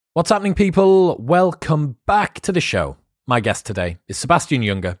What's happening, people? Welcome back to the show. My guest today is Sebastian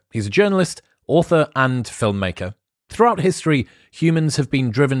Junger. He's a journalist, author, and filmmaker. Throughout history, humans have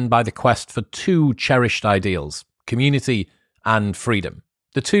been driven by the quest for two cherished ideals, community and freedom.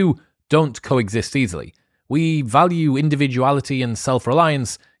 The two don't coexist easily. We value individuality and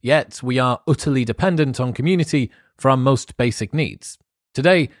self-reliance, yet we are utterly dependent on community for our most basic needs.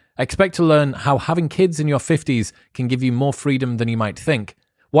 Today, expect to learn how having kids in your 50s can give you more freedom than you might think,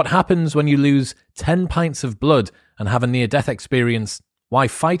 what happens when you lose 10 pints of blood and have a near-death experience, why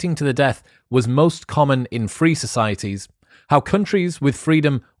fighting to the death was most common in free societies, how countries with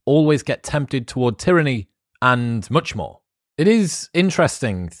freedom always get tempted toward tyranny, and much more. It is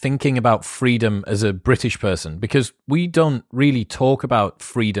interesting thinking about freedom as a British person because we don't really talk about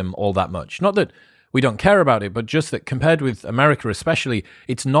freedom all that much. Not that we don't care about it, but just that compared with America especially,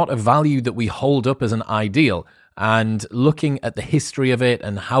 it's not a value that we hold up as an ideal. And looking at the history of it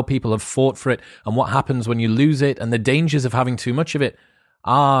and how people have fought for it and what happens when you lose it and the dangers of having too much of it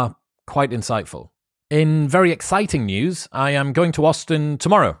are quite insightful. In very exciting news, I am going to Austin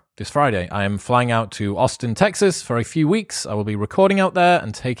tomorrow, this Friday. I am flying out to Austin, Texas for a few weeks. I will be recording out there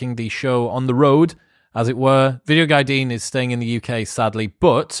and taking the show on the road, as it were. Video Guy Dean is staying in the UK, sadly,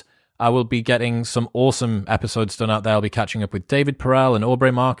 but I will be getting some awesome episodes done out there. I'll be catching up with David Perel and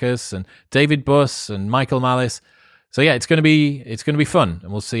Aubrey Marcus and David Buss and Michael Malice. So yeah, it's going to be fun,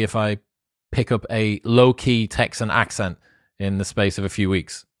 and we'll see if I pick up a low-key Texan accent in the space of a few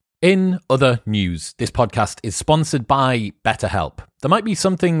weeks. In other news, this podcast is sponsored by BetterHelp. There might be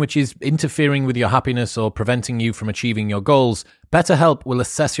something which is interfering with your happiness or preventing you from achieving your goals. BetterHelp will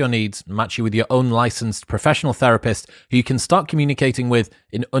assess your needs and match you with your own licensed professional therapist who you can start communicating with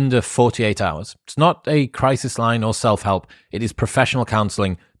in under 48 hours. It's not a crisis line or self-help. It is professional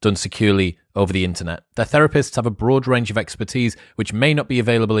counseling done securely over the internet. Their therapists have a broad range of expertise which may not be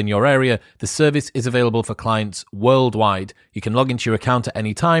available in your area. The service is available for clients worldwide. You can log into your account at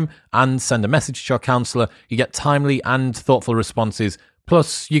any time and send a message to your counselor. You get timely and thoughtful responses.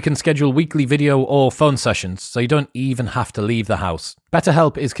 Plus, you can schedule weekly video or phone sessions, so you don't even have to leave the house.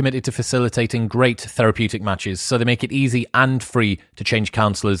 BetterHelp is committed to facilitating great therapeutic matches, so they make it easy and free to change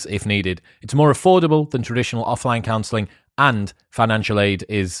counselors if needed. It's more affordable than traditional offline counseling, and financial aid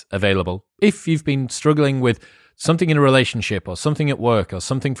is available. If you've been struggling with something in a relationship or something at work or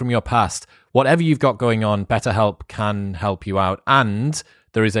something from your past, whatever you've got going on, BetterHelp can help you out. And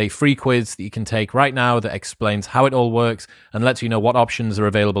there is a free quiz that you can take right now that explains how it all works and lets you know what options are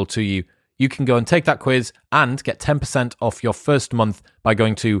available to you. You can go and take that quiz and get 10% off your first month by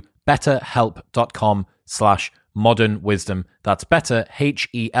going to betterhelp.com/modernwisdom. That's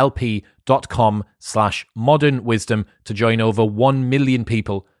betterhelp.com/modernwisdom to join over 1 million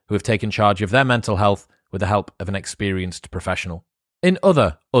people who have taken charge of their mental health with the help of an experienced professional. In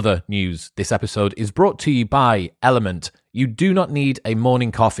other news, this episode is brought to you by Element. You do not need a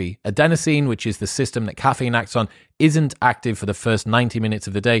morning coffee. Adenosine, which is the system that caffeine acts on, isn't active for the first 90 minutes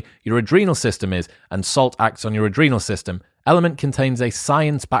of the day. Your adrenal system is, and salt acts on your adrenal system. Element contains a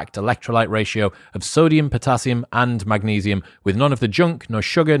science-backed electrolyte ratio of sodium, potassium, and magnesium, with none of the junk, no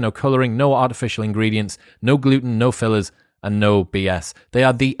sugar, no coloring, no artificial ingredients, no gluten, no fillers, and no BS. They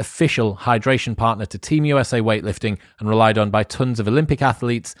are the official hydration partner to Team USA weightlifting and relied on by tons of Olympic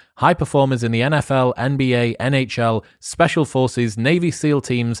athletes, high performers in the NFL, NBA, NHL, Special Forces, Navy SEAL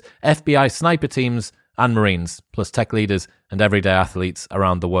teams, FBI sniper teams, and Marines, plus tech leaders and everyday athletes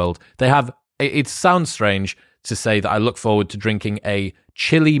around the world. They have, it sounds strange to say that I look forward to drinking a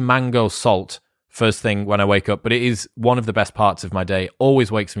chili mango salt first thing when I wake up, but it is one of the best parts of my day,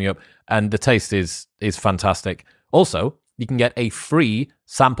 always wakes me up, and the taste is fantastic. Also, you can get a free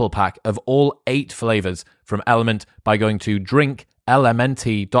sample pack of all 8 flavors from Element by going to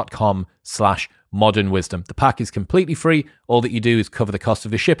drinklmnt.com/modernwisdom. The pack is completely free. All that you do is cover the cost of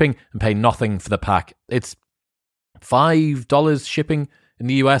the shipping and pay nothing for the pack. It's $5 shipping in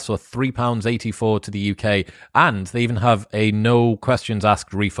the US or £3.84 to the UK. And they even have a no questions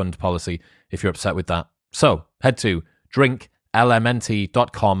asked refund policy if you're upset with that. So head to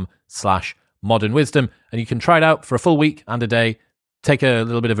drinklmnt.com/modern wisdom, and you can try it out for a full week and a day. Take a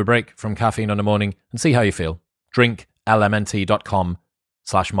little bit of a break from caffeine on the morning and see how you feel.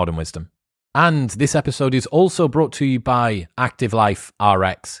 drinklmnt.com/modern wisdom. And this episode is also brought to you by Active Life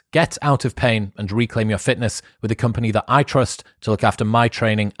RX. Get out of pain and reclaim your fitness with a company that I trust to look after my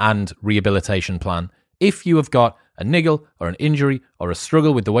training and rehabilitation plan. If you have got a niggle or an injury or a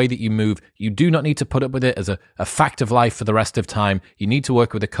struggle with the way that you move, you do not need to put up with it as a fact of life for the rest of time. You need to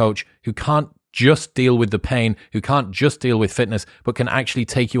work with a coach who can't just deal with the pain, who can't just deal with fitness, but can actually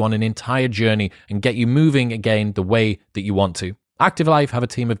take you on an entire journey and get you moving again the way that you want to. Active Life have a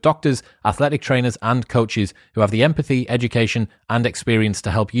team of doctors, athletic trainers, and coaches who have the empathy, education, and experience to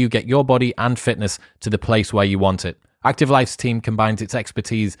help you get your body and fitness to the place where you want it. Active Life's team combines its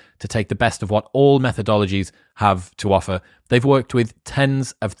expertise to take the best of what all methodologies have to offer. They've worked with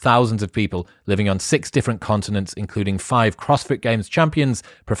tens of thousands of people living on 6 different continents, including 5 CrossFit Games champions,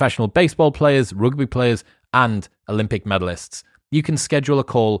 professional baseball players, rugby players, and Olympic medalists. You can schedule a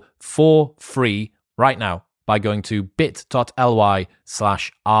call for free right now by going to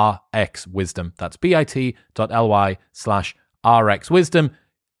bit.ly/rxwisdom. That's bit.ly/rxwisdom.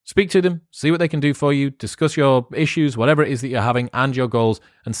 Speak to them, see what they can do for you, discuss your issues, whatever it is that you're having, and your goals,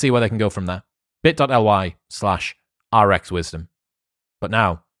 and see where they can go from there. bit.ly/rxwisdom. But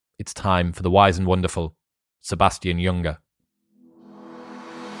now, it's time for the wise and wonderful Sebastian Junger.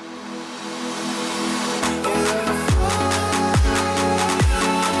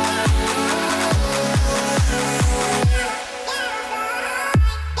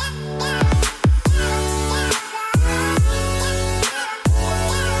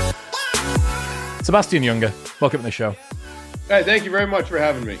 Sebastian Junger, welcome to the show. Hey, thank you very much for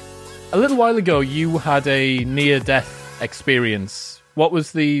having me. A little while ago, you had a near-death experience. What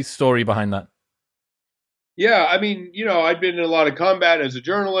was the story behind that? Yeah, I mean, I'd been in a lot of combat as a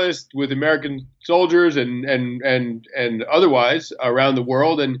journalist with American soldiers and otherwise around the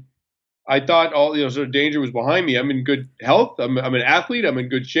world, and I thought all sort of danger was behind me. I'm in good health. I'm an athlete. I'm in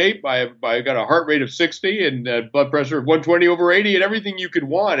good shape. I got a heart rate of 60 and blood pressure of 120/80 and everything you could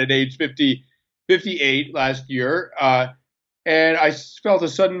want at age 58 last year, and I felt a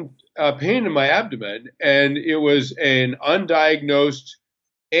sudden pain in my abdomen, and it was an undiagnosed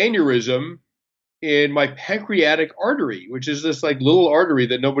aneurysm in my pancreatic artery, which is this like little artery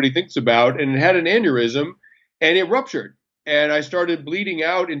that nobody thinks about, and it had an aneurysm, and it ruptured, and I started bleeding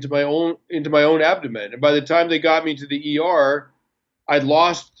out into my own abdomen, and by the time they got me to the ER, I'd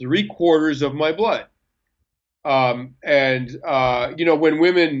lost 3/4 of my blood. When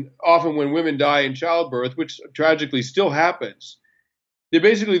women die in childbirth, which tragically still happens,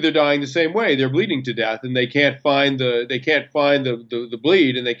 they're dying the same way. They're bleeding to death, and they can't find the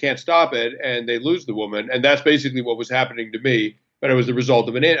bleed, and they can't stop it, and they lose the woman. And that's basically what was happening to me. But it was the result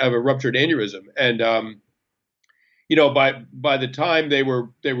of a ruptured aneurysm. And by the time they were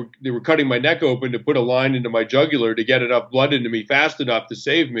cutting my neck open to put a line into my jugular to get enough blood into me fast enough to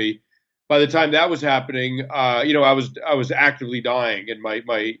save me. By the time that was happening, I was actively dying, and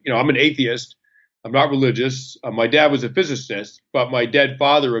I'm an atheist. I'm not religious. My dad was a physicist, but my dead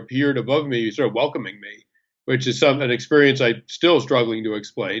father appeared above me, sort of welcoming me, which is an experience I'm still struggling to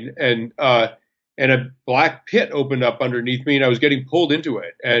explain. And a black pit opened up underneath me, and I was getting pulled into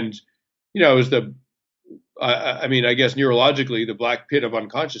it. And it was I guess neurologically, the black pit of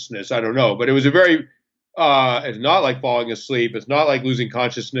unconsciousness. I don't know, but it was a very it's not like falling asleep. It's not like losing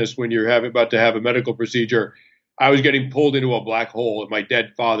consciousness when you're about to have a medical procedure. I was getting pulled into a black hole, and my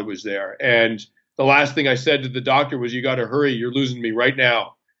dead father was there. And the last thing I said to the doctor was, "You got to hurry. You're losing me right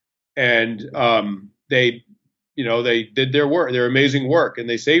now." And they did their work, their amazing work, and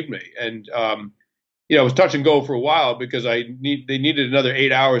they saved me. And it was touch and go for a while because they needed another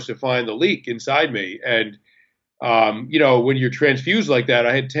 8 hours to find the leak inside me. And when you're transfused like that,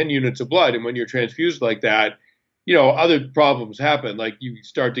 I had 10 units of blood. And when you're transfused like that, other problems happen. Like you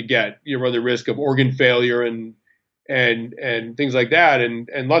start to run the risk of organ failure and things like that. And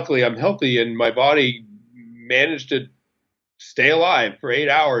luckily I'm healthy, and my body managed to stay alive for 8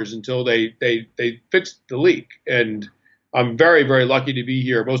 hours until they fixed the leak. And I'm very, very lucky to be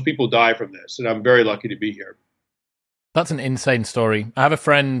here. Most people die from this, and I'm very lucky to be here. That's an insane story. I have a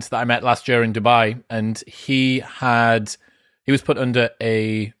friend that I met last year in Dubai, and he was put under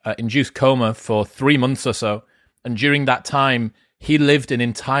a induced coma for 3 months or so. And during that time, he lived an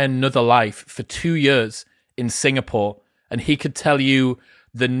entire another life for 2 years in Singapore. And he could tell you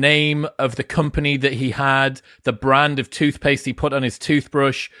the name of the company that he had, the brand of toothpaste he put on his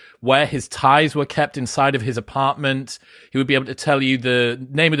toothbrush, where his ties were kept inside of his apartment. He would be able to tell you the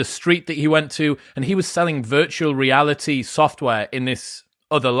name of the street that he went to. And he was selling virtual reality software in this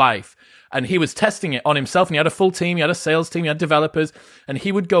other life. And he was testing it on himself. And he had a full team. He had a sales team. He had developers. And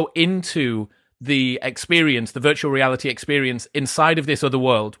he would go into the experience, the virtual reality experience inside of this other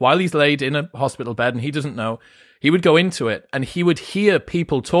world while he's laid in a hospital bed and he doesn't know. He would go into it and he would hear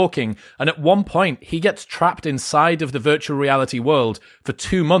people talking. And at one point, he gets trapped inside of the virtual reality world for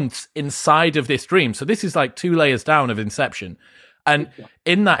 2 months inside of this dream. So this is like 2 layers down of Inception. And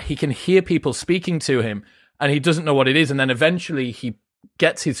in that, he can hear people speaking to him and he doesn't know what it is. And then eventually he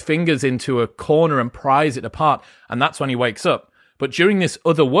gets his fingers into a corner and pries it apart. And that's when he wakes up. But during this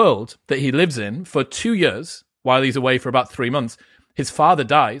other world that he lives in for 2 years, while he's away for about 3 months, his father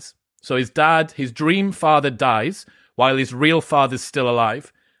dies. So his dad, his dream father dies while his real father's still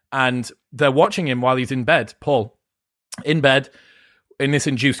alive. And they're watching him while he's in bed, Paul, in bed, in this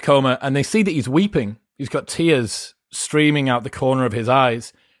induced coma. And they see that he's weeping. He's got tears streaming out the corner of his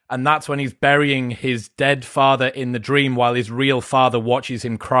eyes. And that's when he's burying his dead father in the dream while his real father watches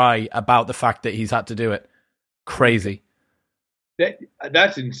him cry about the fact that he's had to do it. Crazy.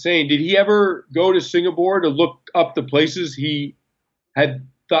 That's insane. Did he ever go to Singapore to look up the places he had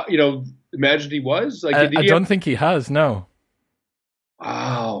thought, imagined he was? Like, I don't think he has, no.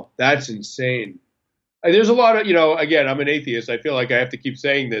 Wow, that's insane. There's a lot of, again, I'm an atheist. I feel like I have to keep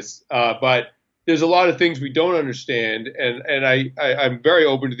saying this, but there's a lot of things we don't understand. And I'm very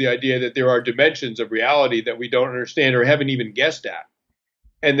open to the idea that there are dimensions of reality that we don't understand or haven't even guessed at.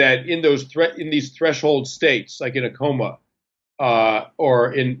 And that in these threshold states, like in a coma,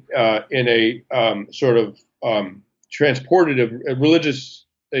 or in a sort of transportative,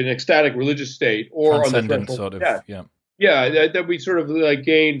 an ecstatic religious state, or on the threshold sort of, that we sort of like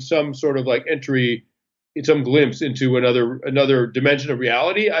gain some sort of like entry, some glimpse into another dimension of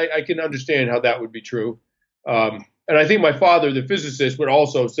reality. I can understand how that would be true, and I think my father, the physicist, would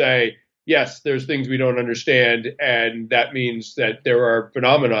also say, yes, there's things we don't understand, and that means that there are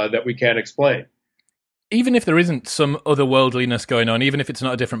phenomena that we can't explain. Even if there isn't some otherworldliness going on, even if it's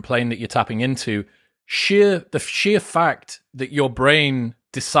not a different plane that you're tapping into, the sheer fact that your brain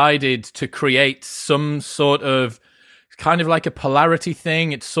decided to create some sort of kind of like a polarity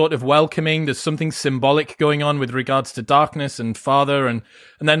thing, it's sort of welcoming. There's something symbolic going on with regards to darkness and father. And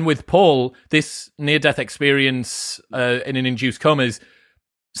then with Paul, this near-death experience in an induced coma is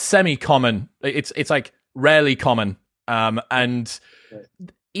semi-common. It's like rarely common. And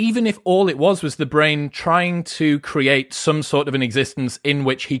even if all it was the brain trying to create some sort of an existence in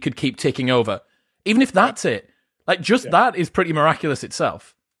which he could keep ticking over, even if that's it, like that is pretty miraculous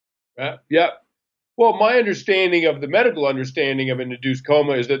itself. Yeah. Well, my understanding of the medical understanding of an induced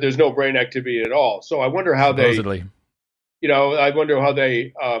coma is that there's no brain activity at all. So I wonder how Supposedly. I wonder how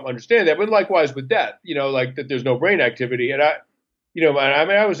they understand that. But likewise with death, like that there's no brain activity. And I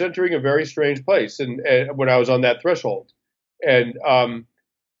was entering a very strange place, and when I was on that threshold, and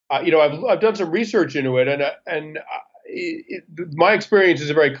I've done some research into it, and my experience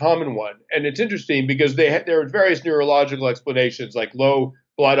is a very common one, and it's interesting because there are various neurological explanations, like low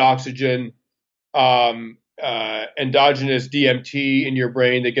blood oxygen, endogenous DMT in your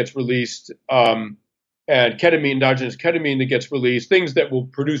brain that gets released, and endogenous ketamine that gets released, things that will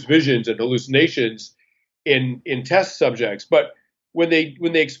produce visions and hallucinations in test subjects. But when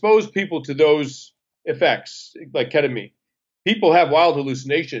they expose people to those effects, like ketamine, people have wild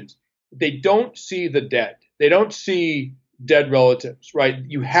hallucinations. They don't see the dead. They don't see dead relatives, right?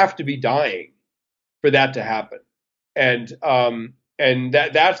 You have to be dying for that to happen. And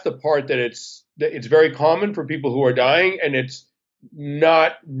that's the part that it's very common for people who are dying, and it's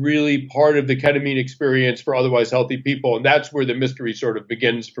not really part of the ketamine experience for otherwise healthy people. And that's where the mystery sort of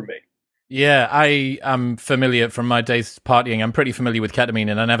begins for me. Yeah, I am familiar from my days partying. I'm pretty familiar with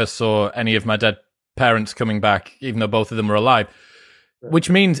ketamine, and I never saw any of my dead parents coming back, even though both of them were alive. Which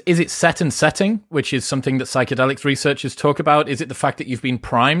means, is it set and setting, which is something that psychedelics researchers talk about? Is it the fact that you've been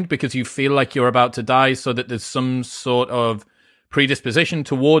primed because you feel like you're about to die, so that there's some sort of predisposition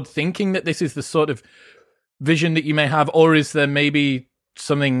toward thinking that this is the sort of vision that you may have? Or is there maybe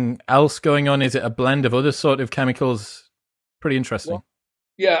something else going on? Is it a blend of other sort of chemicals? Pretty interesting. Well,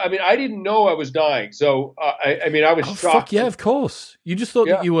 yeah, I mean, I didn't know I was dying. So, I was shocked. Fuck yeah, of course. You just thought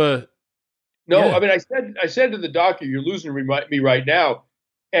that you were... No, yeah. I mean, I said to the doctor, "You're losing me right now,"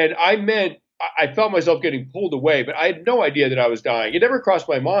 and I meant I felt myself getting pulled away, but I had no idea that I was dying. It never crossed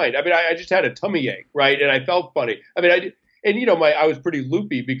my mind. I mean, I just had a tummy ache, right, and I felt funny. I mean, I was pretty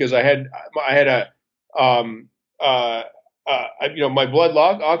loopy because I had my blood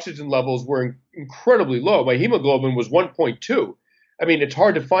oxygen levels were incredibly low. My hemoglobin was 1.2. I mean, it's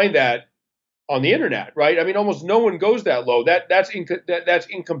hard to find that on the internet, right? I mean, almost no one goes that low. That's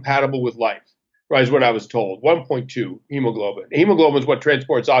incompatible with life, right? Is what I was told. 1.2 hemoglobin. Hemoglobin is what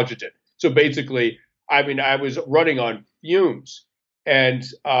transports oxygen. So basically, I mean, I was running on fumes, and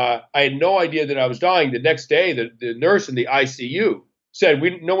I had no idea that I was dying. The next day, the nurse in the ICU said,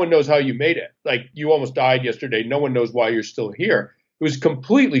 "No one knows how you made it. Like, you almost died yesterday. No one knows why you're still here." It was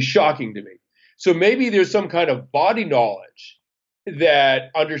completely shocking to me. So maybe there's some kind of body knowledge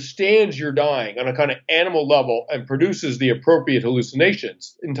that understands you're dying on a kind of animal level and produces the appropriate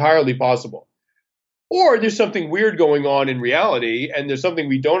hallucinations. Entirely possible. Or there's something weird going on in reality, and there's something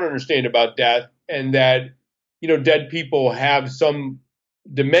we don't understand about death, and that, dead people have some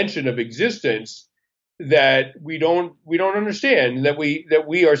dimension of existence that we don't understand, that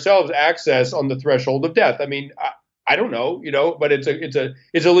we ourselves access on the threshold of death. I mean, I don't know, but it's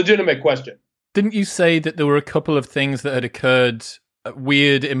a legitimate question. Didn't you say that there were a couple of things that had occurred,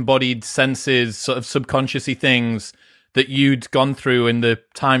 weird embodied senses, sort of subconscious-y things that you'd gone through in the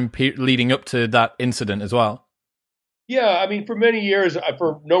time leading up to that incident as well? Yeah, I mean, for many years,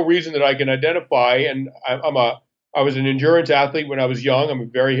 for no reason that I can identify, and I was an endurance athlete when I was young. I'm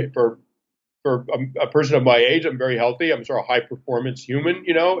for a person of my age, I'm very healthy. I'm sort of a high performance human,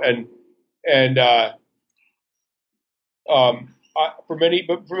 and for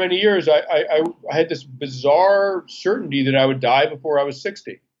many years, I had this bizarre certainty that I would die before I was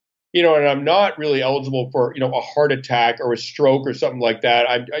 60. And I'm not really eligible for, a heart attack or a stroke or something like that.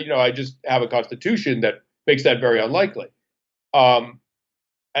 I just have a constitution that makes that very unlikely. I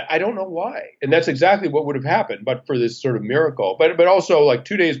don't know why. And that's exactly what would have happened, but for this sort of miracle. But also, like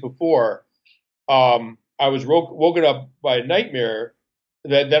 2 days before, I was woken up by a nightmare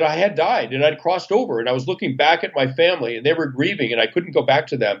that I had died and I'd crossed over. And I was looking back at my family and they were grieving and I couldn't go back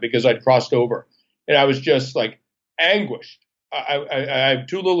to them because I'd crossed over. And I was just like anguished. I have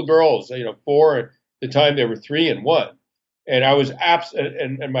two little girls, 4 at the time. They were 3 and 1. And I was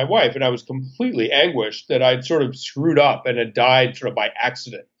and my wife, and I was completely anguished that I'd sort of screwed up and had died sort of by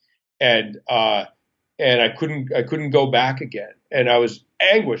accident. And I couldn't go back again. And I was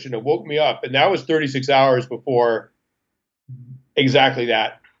anguished, and it woke me up. And that was 36 hours before exactly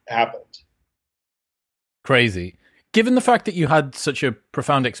that happened. Crazy. Given the fact that you had such a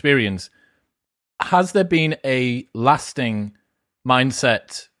profound experience, has there been a lasting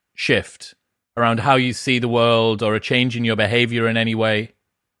mindset shift around how you see the world, or a change in your behavior in any way?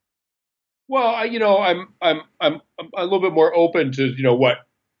 Well, I'm a little bit more open to what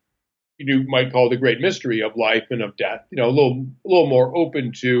you might call the great mystery of life and of death. A little more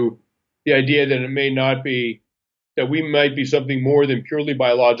open to the idea that it may not be, that we might be something more than purely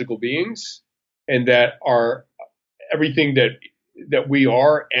biological beings, and that everything that we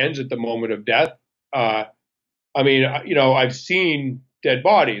are ends at the moment of death. I've seen dead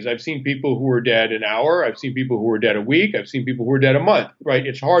bodies. I've seen people who were dead an hour. I've seen people who were dead a week. I've seen people who were dead a month, right?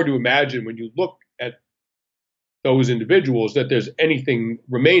 It's hard to imagine when you look at those individuals that there's anything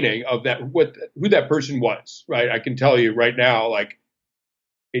remaining of that, who that person was, right? I can tell you right now, like,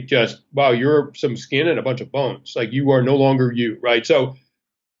 it just, wow, you're some skin and a bunch of bones. Like, you are no longer you, right? So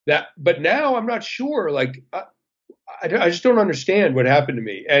but now I'm not sure, like, I just don't understand what happened to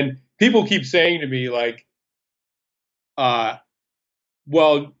me. And people keep saying to me, like,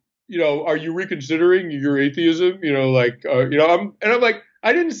 well, are you reconsidering your atheism? I'm like,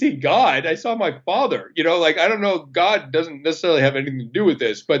 I didn't see God. I saw my father, I don't know. God doesn't necessarily have anything to do with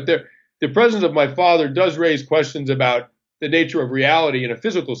this, but the presence of my father does raise questions about the nature of reality in a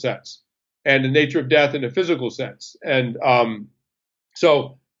physical sense and the nature of death in a physical sense. And,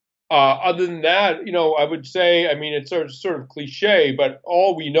 other than that, I would say, I mean, it's sort of cliche, but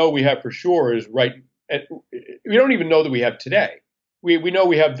all we know we have for sure is right. And we don't even know that we have today. We know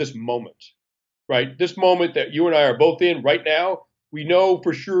we have this moment, right? This moment that you and I are both in right now, we know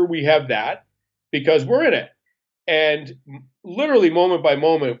for sure we have that because we're in it. And literally moment by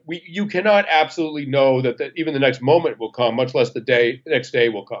moment, you cannot absolutely know that even the next moment will come, much less the next day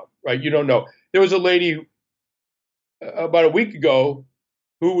will come, right? You don't know. There was a lady about a week ago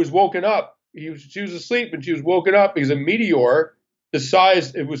who was woken up. She was asleep and she was woken up because a meteor, the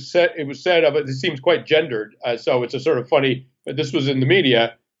size, it was said of it seems quite gendered, so it's a sort of funny, but this was in the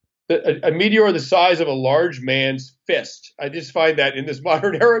media, a meteor the size of a large man's fist. I just find that in this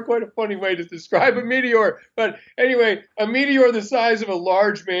modern era quite a funny way to describe a meteor. But anyway, a meteor the size of a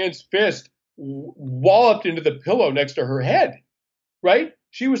large man's fist walloped into the pillow next to her head, right?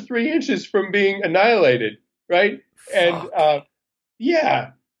 She was 3 inches from being annihilated, right? Fuck. And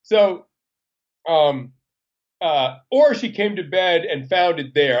yeah, so or she came to bed and found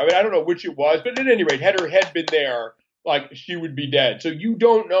it there. I mean, I don't know which it was, but at any rate, had her head been there, like, she would be dead. So you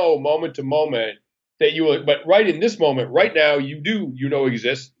don't know moment to moment that but right in this moment, right now, you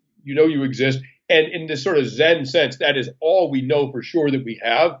exist, you exist. And in this sort of Zen sense, that is all we know for sure that we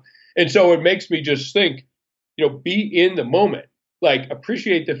have. And so it makes me just think, be in the moment, like,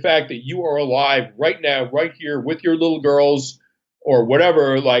 appreciate the fact that you are alive right now, right here with your little girls or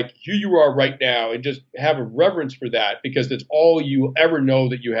whatever, like, here you are right now, and just have a reverence for that because that's all you ever know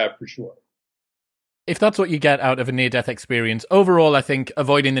that you have for sure. If that's what you get out of a near-death experience, overall, I think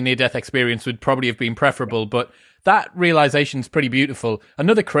avoiding the near-death experience would probably have been preferable, but that realization is pretty beautiful.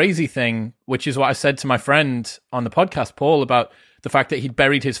 Another crazy thing, which is what I said to my friend on the podcast, Paul, about the fact that he'd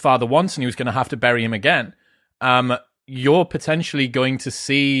buried his father once and he was going to have to bury him again. You're potentially going to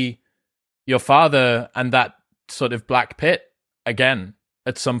see your father and that sort of black pit again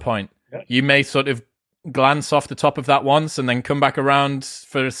at some point. Yeah. You may sort of glance off the top of that once and then come back around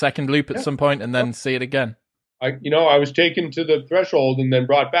for a second loop at some point and then see it again. I was taken to the threshold and then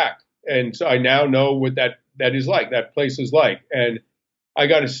brought back. And so I now know what that is like, that place is like. And I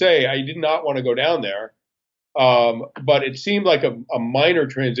got to say, I did not want to go down there. But it seemed like a minor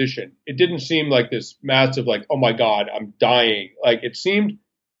transition. It didn't seem like this massive, like, oh my God, I'm dying. Like, it seemed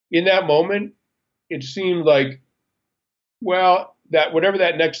in that moment, it seemed like, well, that whatever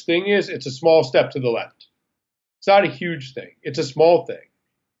that next thing is, it's a small step to the left. It's not a huge thing. It's a small thing.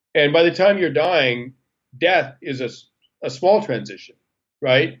 And by the time you're dying, death is a small transition,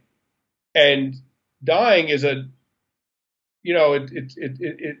 right? And dying is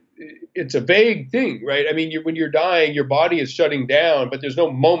it's a vague thing, right? I mean, when you're dying, your body is shutting down, but there's no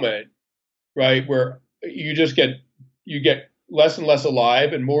moment, right, where you get less and less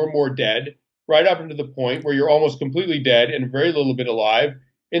alive and more dead, right up into the point where you're almost completely dead and very little bit alive.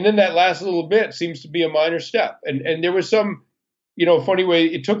 And then that last little bit seems to be a minor step. And there was some, funny way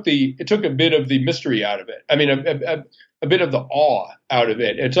it took a bit of the mystery out of it. I mean, a bit of the awe out of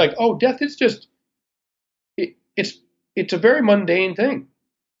it. It's like, oh, death is just, it's a very mundane thing.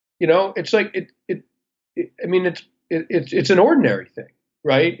 It's like it's an ordinary thing,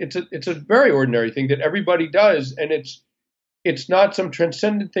 right? It's a very ordinary thing that everybody does, and it's not some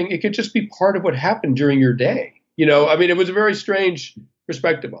transcendent thing. It could just be part of what happened during your day. It was a very strange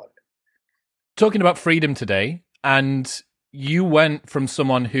perspective on it. Talking about freedom today, and you went from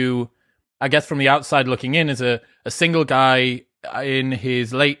someone who, I guess from the outside looking in, is a single guy in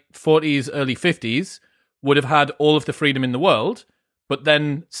his late 40s, early 50s, would have had all of the freedom in the world, but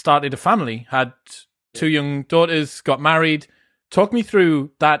then started a family, had 2 young daughters, got married. Talk me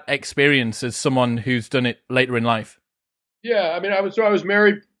through that experience as someone who's done it later in life. Yeah, I mean, I was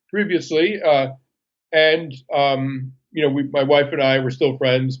married previously, and my wife and I were still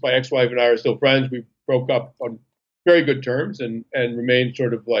friends. My ex-wife and I are still friends. We broke up on very good terms and remained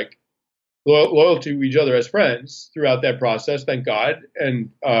sort of like loyal to each other as friends throughout that process. Thank God, and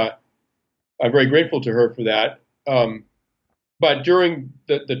I'm very grateful to her for that. But during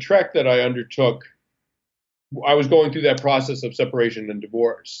the trek that I undertook, I was going through that process of separation and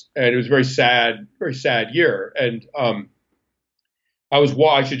divorce, and it was a very sad year. And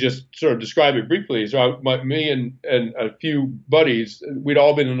I should just sort of describe it briefly. So me and a few buddies, we'd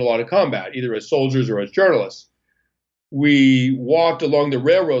all been in a lot of combat, either as soldiers or as journalists. We walked along the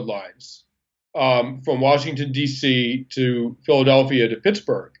railroad lines from Washington, D.C. to Philadelphia to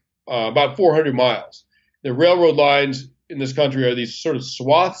Pittsburgh, about 400 miles. The railroad lines in this country are these sort of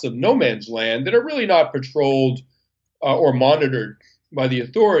swaths of no man's land that are really not patrolled or monitored by the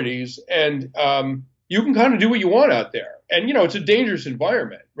authorities. And you can kind of do what you want out there. And, it's a dangerous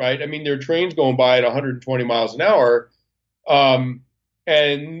environment, right? I mean, there are trains going by at 120 miles an hour.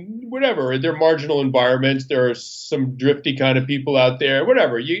 And whatever, they're marginal environments. There are some drifty kind of people out there,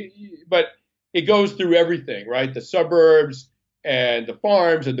 whatever. But it goes through everything, right? The suburbs and the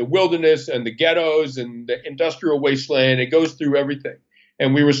farms and the wilderness and the ghettos and the industrial wasteland. It goes through everything.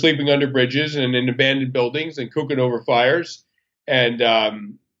 And we were sleeping under bridges and in abandoned buildings and cooking over fires and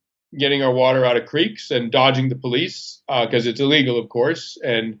getting our water out of creeks and dodging the police because it's illegal, of course.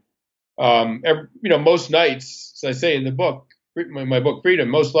 And, most nights, as I say in the book, my book, Freedom,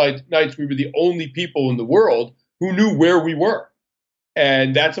 most nights we were the only people in the world who knew where we were.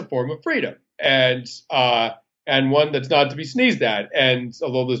 And that's a form of freedom. And one that's not to be sneezed at. And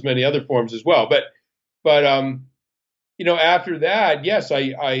although there's many other forms as well, but after that, yes,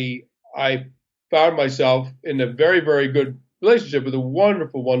 I found myself in a very, very good relationship with a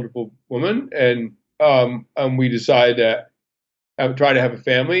wonderful, wonderful woman, and we decided to try to have a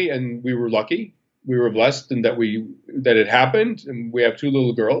family, and we were lucky. We were blessed in that it happened, and we have 2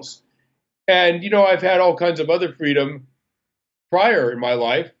 little girls. And I've had all kinds of other freedom prior in my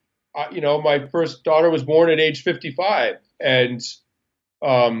life. My first daughter was born at age 55. And,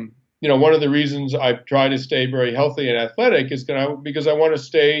 one of the reasons I try to stay very healthy and athletic is because I want to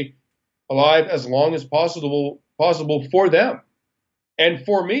stay alive as long as possible for them and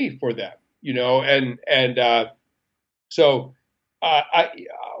for me, for them, so I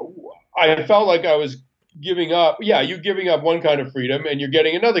felt like I was giving up. Yeah, you're giving up one kind of freedom and you're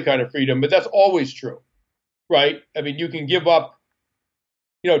getting another kind of freedom, but that's always true, right? I mean, you can give up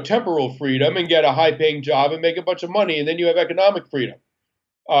temporal freedom and get a high-paying job and make a bunch of money, and then you have economic freedom.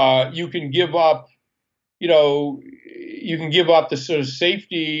 You can give up, the sort of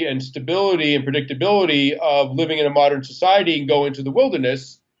safety and stability and predictability of living in a modern society and go into the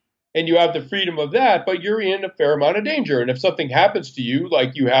wilderness, and you have the freedom of that, but you're in a fair amount of danger. And if something happens to you,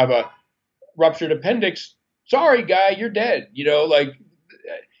 like you have a ruptured appendix. Sorry, guy, you're dead.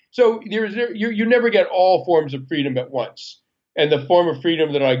 So you never get all forms of freedom at once. And the form of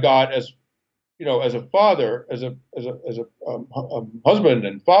freedom that I got as a father, as a husband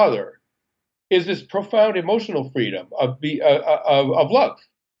and father, is this profound emotional freedom of love,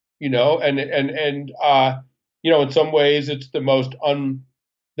 and in some ways it's the most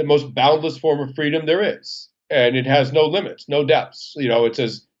boundless form of freedom there is, and it has no limits, no depths. It's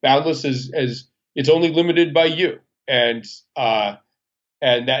as boundless as it's only limited by you, and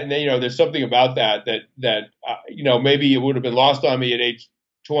there's something about that maybe it would have been lost on me at age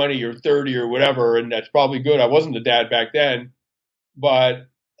 20 or 30 or whatever, and that's probably good. I wasn't a dad back then, but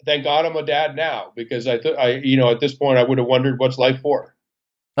thank God I'm a dad now, because at this point I would have wondered what's life for.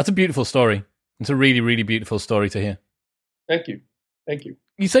 That's a beautiful story. It's a really, really beautiful story to hear. Thank you.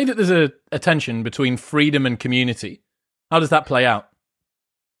 You say that there's a tension between freedom and community. How does that play out?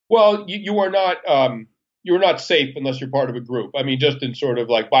 Well, you are not safe unless you're part of a group. I mean, just in sort of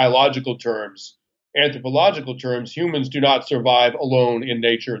like biological terms, anthropological terms, humans do not survive alone in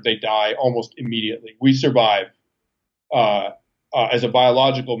nature. They die almost immediately. We survive as a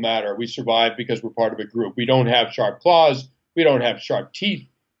biological matter. We survive because we're part of a group. We don't have sharp claws. We don't have sharp teeth.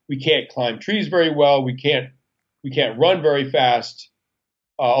 We can't climb trees very well. We can't run very fast.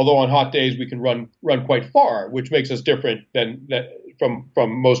 Although on hot days we can run quite far, which makes us different from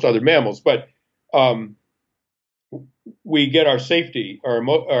most other mammals. But we get our safety,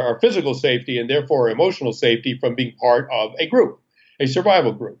 our physical safety, and therefore emotional safety from being part of a group, a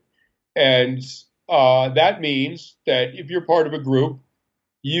survival group. And that means that if you're part of a group,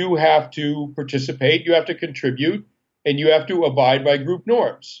 you have to participate, you have to contribute, and you have to abide by group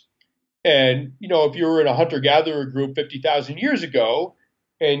norms. And, if you were in a hunter-gatherer group 50,000 years ago,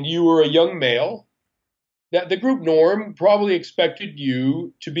 and you were a young male, that the group norm probably expected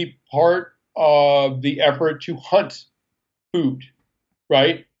you to be part of the effort to hunt food,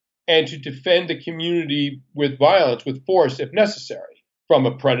 right? And to defend the community with violence, with force, if necessary, from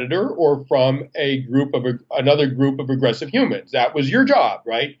a predator or from another group of aggressive humans. That was your job,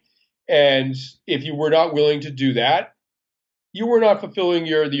 right? And if you were not willing to do that, you were not fulfilling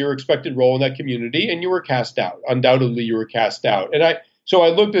your expected role in that community, and you were cast out. Undoubtedly, you were cast out. So I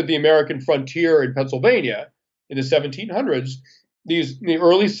looked at the American frontier in Pennsylvania in the 1700s. The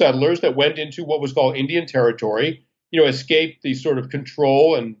early settlers that went into what was called Indian Territory, escaped the sort of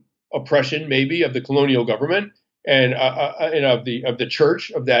control and oppression maybe of the colonial government and of the church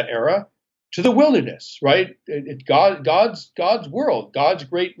of that era, to the wilderness, right? God's world, God's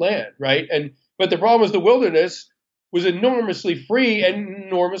great land, right? But the problem is the wilderness was enormously free and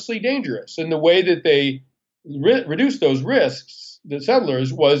enormously dangerous. And the way that they reduced those risks, the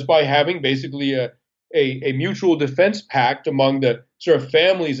settlers, was by having basically a mutual defense pact among the sort of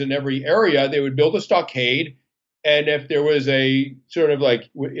families in every area. They would build a stockade, and if there was a sort of like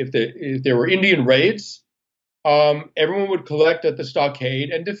if there were Indian raids, everyone would collect at the stockade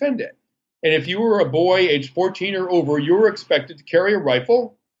and defend it. And if you were a boy aged 14 or over, you were expected to carry a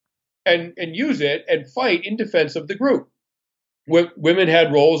rifle and use it and fight in defense of the group. Women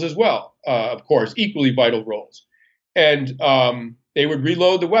had roles as well, of course, equally vital roles. And they would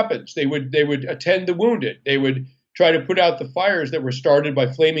reload the weapons. They would attend the wounded. They would try to put out the fires that were started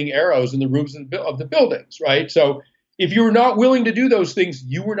by flaming arrows in the roofs of the buildings, right? So if you were not willing to do those things,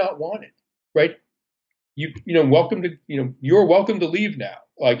 you were not wanted, right? You're welcome to leave now.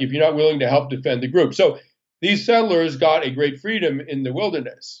 Like if you're not willing to help defend the group. So these settlers got a great freedom in the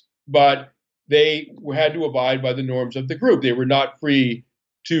wilderness, but they had to abide by the norms of the group. They were not free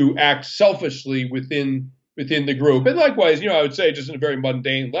to act selfishly within the group. And likewise, I would say just in a very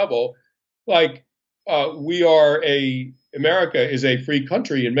mundane level, like America is a free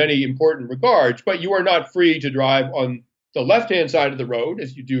country in many important regards, but you are not free to drive on the left-hand side of the road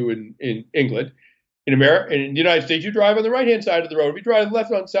as you do in England. In America, in the United States, you drive on the right-hand side of the road. If you drive on the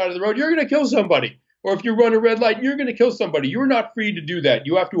left-hand side of the road, you're going to kill somebody. Or if you run a red light, you're going to kill somebody. You're not free to do that.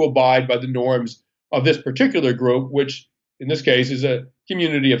 You have to abide by the norms of this particular group, which in this case is a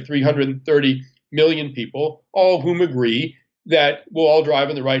community of 330 million people, all of whom agree that we'll all drive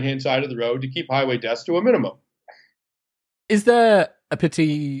on the right-hand side of the road to keep highway deaths to a minimum. Is there a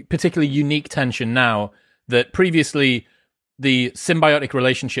particularly unique tension now that previously the symbiotic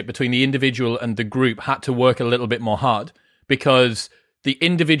relationship between the individual and the group had to work a little bit more hard because the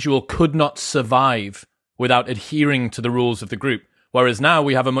individual could not survive without adhering to the rules of the group? Whereas now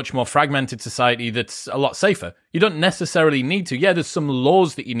we have a much more fragmented society that's a lot safer. You don't necessarily need to. Yeah, there's some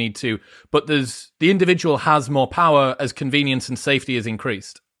laws that you need to, but the individual has more power as convenience and safety is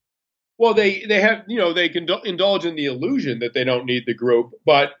increased. Well, they have, they can indulge in the illusion that they don't need the group,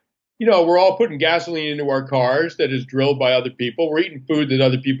 but we're all putting gasoline into our cars that is drilled by other people. We're eating food that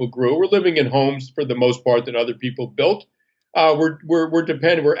other people grew. We're living in homes for the most part that other people built. We're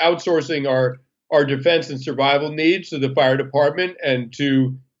dependent. We're outsourcing our defense and survival needs to the fire department and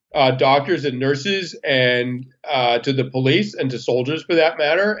to doctors and nurses and to the police and to soldiers for that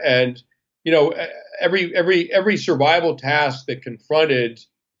matter. And every survival task that confronted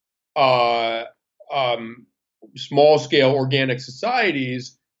small scale organic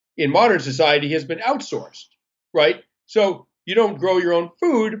societies in modern society has been outsourced, right? So you don't grow your own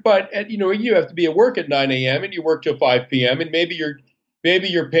food, but you have to be at work at 9 a.m. and you work till 5 p.m. and maybe you're paid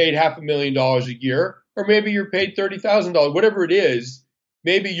 $500,000 a year, or maybe you're paid $30,000, whatever it is.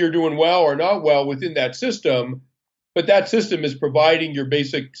 Maybe you're doing well or not well within that system, but that system is providing your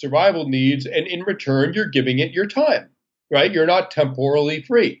basic survival needs, and in return, you're giving it your time, right? You're not temporally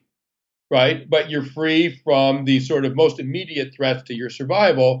free, right? But you're free from the sort of most immediate threats to your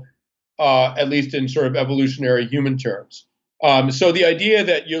survival, at least in sort of evolutionary human terms. So the idea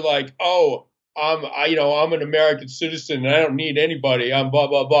that you're like, oh, I'm an American citizen and I don't need anybody, I'm blah,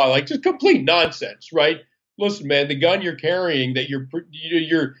 blah, blah, like just complete nonsense, right? Listen, man, the gun you're carrying, that you're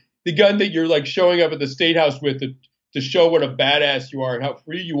the gun that you're like showing up at the State House with to show what a badass you are and how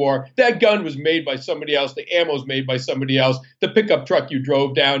free you are, that gun was made by somebody else. The ammo's made by somebody else. The pickup truck you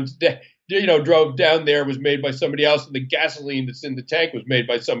drove down there was made by somebody else, and the gasoline that's in the tank was made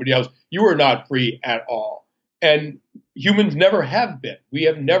by somebody else. You are not free at all. And humans never have been. We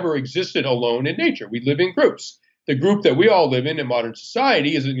have never existed alone in nature. We live in groups. The group that we all live in modern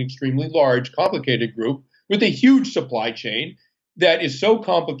society is an extremely large, complicated group with a huge supply chain that is so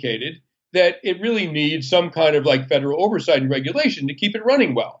complicated that it really needs some kind of like federal oversight and regulation to keep it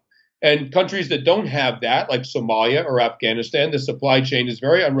running well. And countries that don't have that, like Somalia or Afghanistan, the supply chain is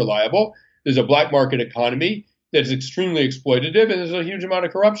very unreliable. There's a black market economy that's extremely exploitative, and there's a huge amount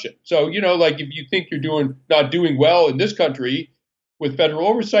of corruption. So, like if you think you're not doing well in this country with federal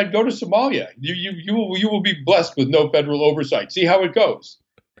oversight, go to Somalia. You will be blessed with no federal oversight. See how it goes.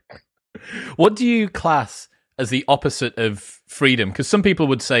 What do you class as the opposite of freedom? Because some people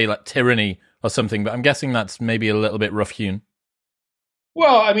would say like tyranny or something, but I'm guessing that's maybe a little bit rough-hewn.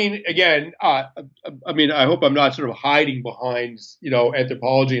 Well, I mean, again, I hope I'm not sort of hiding behind,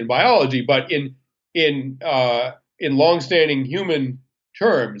 anthropology and biology, but in longstanding human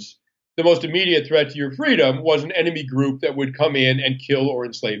terms, the most immediate threat to your freedom was an enemy group that would come in and kill or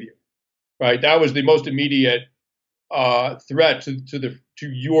enslave you, right? That was the most immediate threat to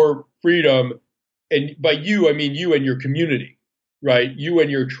your freedom, and by you, I mean you and your community, right? You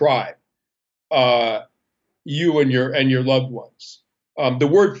and your tribe, you and your loved ones. The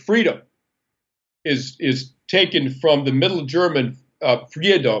word freedom is taken from the Middle German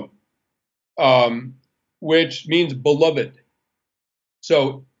Friedom, which means beloved.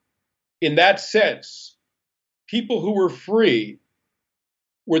 So in that sense, people who were free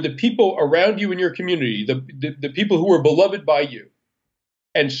were the people around you in your community, the people who were beloved by you.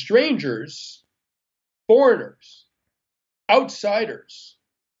 And strangers, foreigners, outsiders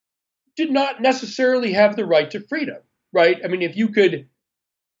did not necessarily have the right to freedom, right? I mean, if you could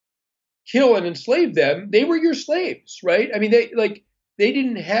kill and enslave them, they were your slaves, right? I mean, there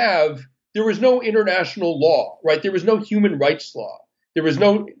was no international law, right? There was no human rights law. There was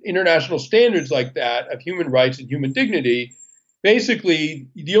no international standards like that of human rights and human dignity. Basically,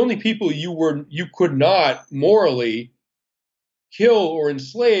 the only people you could not morally kill or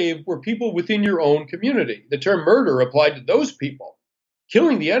enslave were people within your own community. The term murder applied to those people.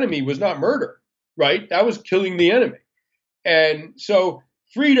 Killing the enemy was not murder, right? That was killing the enemy. And so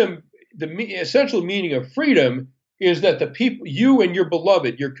freedom, the essential meaning of freedom is that the people, you and your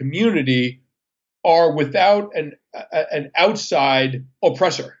beloved, your community, are without an outside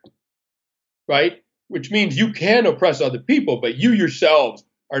oppressor, right? Which means you can oppress other people, but you yourselves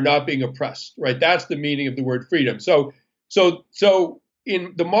are not being oppressed, right? That's the meaning of the word freedom. So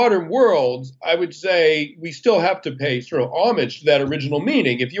in the modern world, I would say we still have to pay sort of homage to that original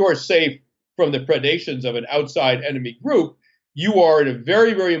meaning. If you are safe from the predations of an outside enemy group, you are in a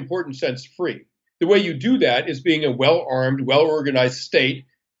very, very important sense free. The way you do that is being a well-armed, well-organized state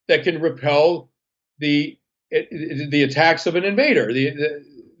that can repel the attacks of an invader,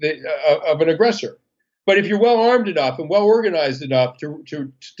 of an aggressor. But if you're well-armed enough and well-organized enough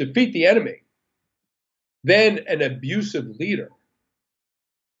to defeat the enemy, then an abusive leader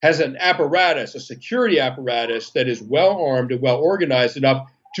has an apparatus, a security apparatus that is well-armed and well-organized enough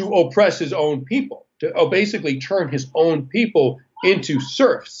to oppress his own people, to basically turn his own people into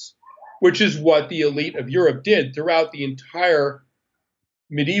serfs, which is what the elite of Europe did throughout the entire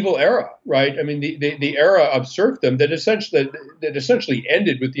medieval era, right? I mean, the era of serfdom that essentially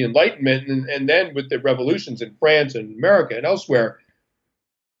ended with the Enlightenment and then with the revolutions in France and America and elsewhere.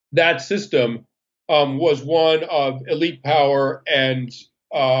 That system was one of elite power and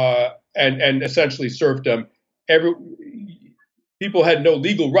essentially serfdom. People had no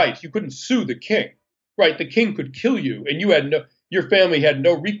legal rights. You couldn't sue the king, right? The king could kill you, and your family had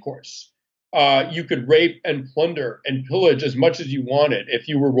no recourse. You could rape and plunder and pillage as much as you wanted if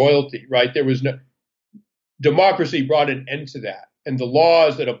you were royalty, right? There was no democracy brought an end to that, and the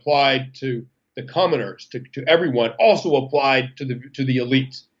laws that applied to the commoners, to everyone, also applied to the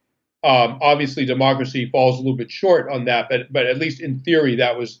elite. Obviously, democracy falls a little bit short on that, but at least in theory,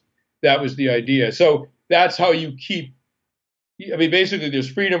 that was the idea. So that's how you keep. I mean, basically, there's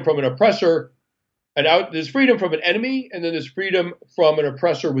freedom from an oppressor, there's freedom from an enemy, and then there's freedom from an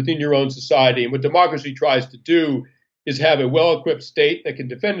oppressor within your own society. And what democracy tries to do is have a well-equipped state that can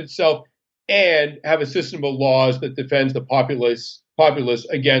defend itself and have a system of laws that defends the populace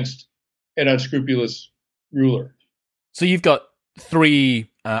against an unscrupulous ruler. So you've got three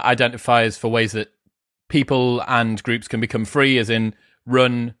identifiers for ways that people and groups can become free, as in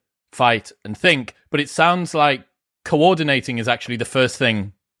run, fight, and think. But it sounds like coordinating is actually the first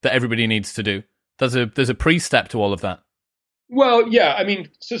thing that everybody needs to do. There's a pre-step to all of that. Well, yeah, I mean,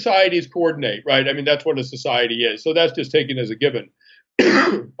 societies coordinate, right? I mean, that's what a society is. So that's just taken as a given.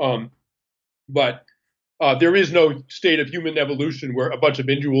 But there is no state of human evolution where a bunch of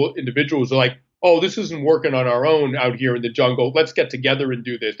individuals are like, oh, this isn't working on our own out here in the jungle. Let's get together and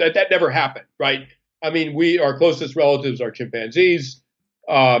do this. That never happened, right? I mean, our closest relatives are chimpanzees.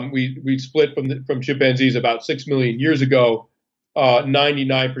 We split from chimpanzees about 6 million years ago.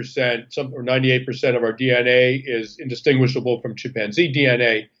 99% or 98% of our DNA is indistinguishable from chimpanzee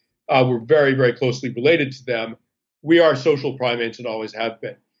DNA. We're very, very closely related to them. We are social primates and always have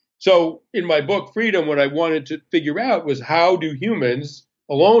been. So in my book, Freedom, what I wanted to figure out was how do humans,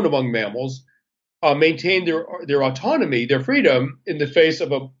 alone among mammals, maintain their autonomy, their freedom in the face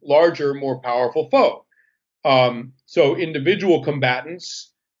of a larger, more powerful foe. So individual combatants,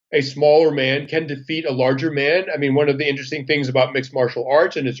 a smaller man can defeat a larger man. I mean, one of the interesting things about mixed martial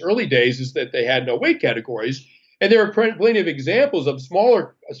arts in its early days is that they had no weight categories. And there are plenty of examples of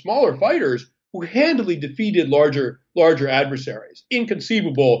smaller fighters who handily defeated larger adversaries.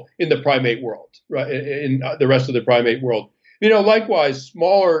 Inconceivable in the primate world, right? In the rest of the primate world. You know, likewise,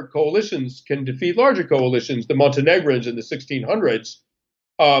 smaller coalitions can defeat larger coalitions. The Montenegrins in the 1600s,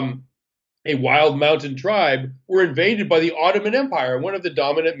 a wild mountain tribe, were invaded by the Ottoman Empire, one of the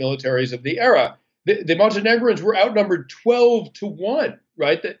dominant militaries of the era. The Montenegrins were outnumbered 12-1,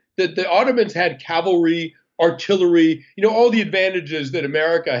 right? The Ottomans had cavalry, artillery, all the advantages that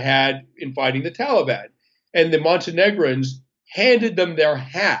America had in fighting the Taliban. And the Montenegrins handed them their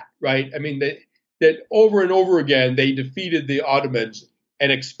hat, right? I mean, that over and over again, they defeated the Ottomans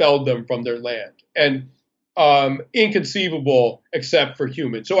and expelled them from their land. And inconceivable except for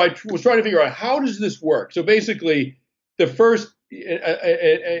humans. So I was trying to figure out, how does this work? So basically, the first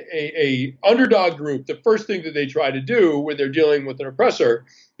a underdog group, the first thing that they try to do when they're dealing with an oppressor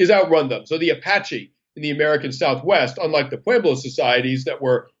is outrun them. So the Apache in the American Southwest, unlike the Pueblo societies that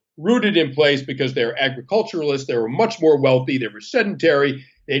were rooted in place because they're agriculturalists, they were much more wealthy, they were sedentary,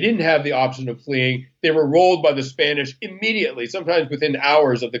 they didn't have the option of fleeing. They were rolled by the Spanish immediately, sometimes within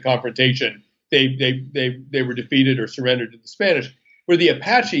hours of the confrontation. They were defeated or surrendered to the Spanish. Where the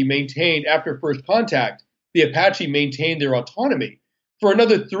Apache maintained, after first contact, the Apache maintained their autonomy for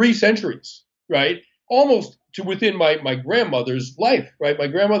another 3 centuries, right? Almost to within my grandmother's life, right? My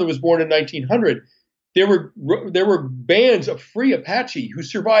grandmother was born in 1900. There were bands of free Apache who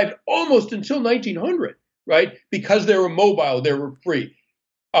survived almost until 1900, right? Because they were mobile, they were free.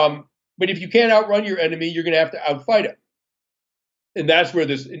 But if you can't outrun your enemy, you're going to have to outfight him. And that's where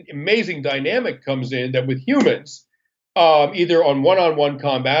this amazing dynamic comes in, that with humans, either on one-on-one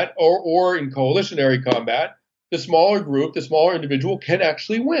combat or in coalitionary combat, the smaller group, the smaller individual can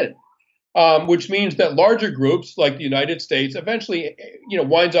actually win, which means that larger groups like the United States eventually,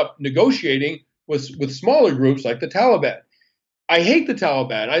 winds up negotiating with smaller groups like the Taliban. I hate the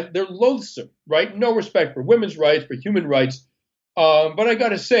Taliban. They're loathsome, right? No respect for women's rights, for human rights. But I got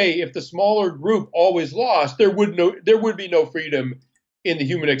to say, if the smaller group always lost, there would be no freedom in the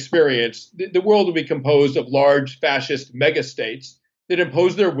human experience. The world would be composed of large fascist megastates that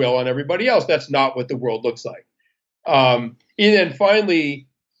impose their will on everybody else. That's not what the world looks like. And then finally,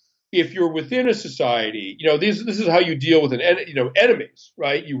 if you're within a society, this is how you deal with enemies,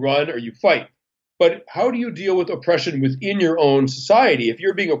 right? You run or you fight. But how do you deal with oppression within your own society? If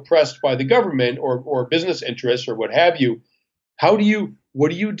you're being oppressed by the government or business interests or what have you, what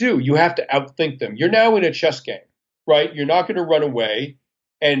do you do? You have to outthink them. You're now in a chess game, right? You're not going to run away,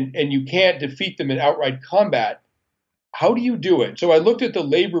 and you can't defeat them in outright combat. How do you do it? So I looked at the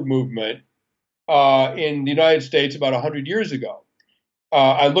labor movement in the United States about 100 years ago.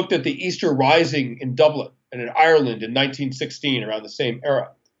 I looked at the Easter Rising in Dublin and in Ireland in 1916, around the same era.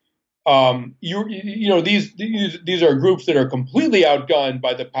 These are groups that are completely outgunned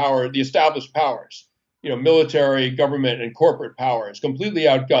by the established powers, military, government, and corporate powers, completely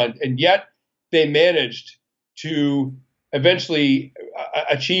outgunned, and yet they managed to eventually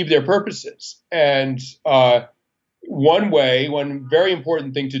achieve their purposes. And one very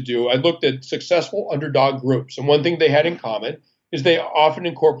important thing to do, I looked at successful underdog groups, and one thing they had in common is they often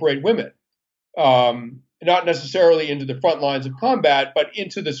incorporate women, not necessarily into the front lines of combat, but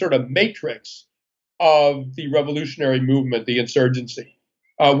into the sort of matrix of the revolutionary movement, the insurgency.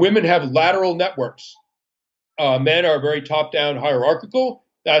 Women have lateral networks. Men are very top-down hierarchical.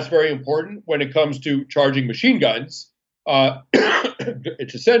 That's very important when it comes to charging machine guns.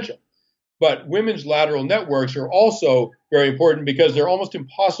 It's essential. But women's lateral networks are also very important because they're almost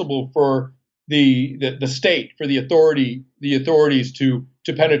impossible for the state, for the authorities to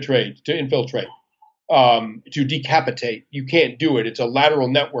penetrate, to infiltrate, to decapitate. You can't do it. It's a lateral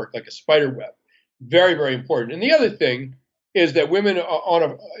network like a spider web. Very, very important. And the other thing is that women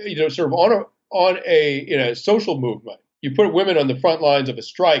on a social movement, you put women on the front lines of a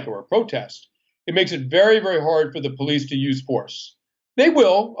strike or a protest, it makes it very, very hard for the police to use force. They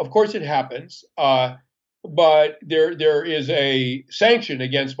will, of course, it happens, but there is a sanction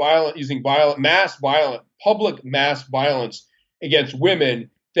against using public mass violence against women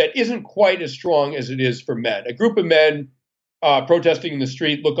that isn't quite as strong as it is for men. A group of men protesting in the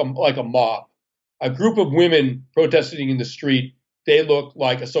street look like a mob. A group of women protesting in the street, they look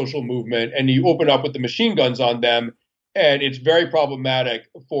like a social movement, and you open up with the machine guns on them, and it's very problematic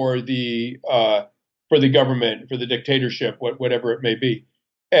for the government, for the dictatorship, whatever it may be.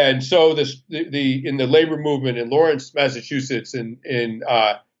 And so in the labor movement in Lawrence, Massachusetts in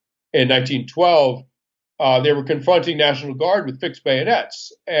 1912, they were confronting National Guard with fixed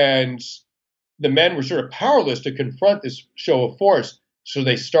bayonets, and the men were sort of powerless to confront this show of force. So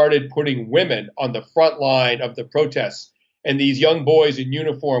they started putting women on the front line of the protests. And these young boys in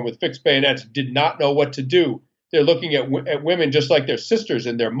uniform with fixed bayonets did not know what to do. They're looking at women just like their sisters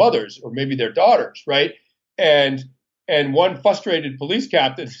and their mothers, or maybe their daughters, right? And one frustrated police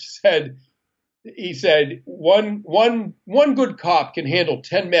captain said, one good cop can handle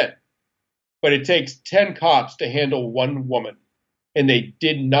 10 men, but it takes 10 cops to handle one woman. And they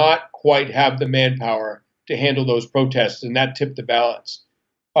did not quite have the manpower to handle those protests, and that tipped the balance.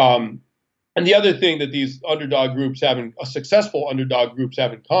 And the other thing that these successful underdog groups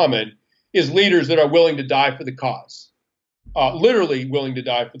have in common is leaders that are willing to die for the cause, literally willing to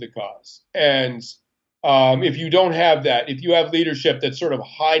die for the cause. And if you don't have that, if you have leadership that's sort of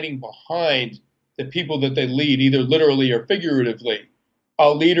hiding behind the people that they lead, either literally or figuratively,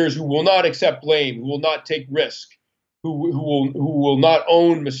 leaders who will not accept blame, who will not take risk, who will not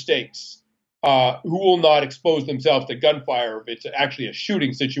own mistakes, who will not expose themselves to gunfire if it's actually a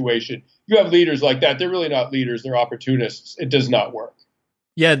shooting situation. You have leaders like that. They're really not leaders. They're opportunists. It does not work.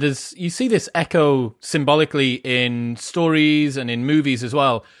 Yeah, you see this echo symbolically in stories and in movies as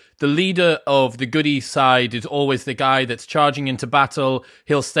well. The leader of the goody side is always the guy that's charging into battle.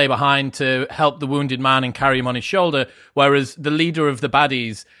 He'll stay behind to help the wounded man and carry him on his shoulder. Whereas the leader of the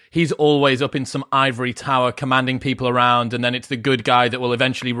baddies, he's always up in some ivory tower commanding people around. And then it's the good guy that will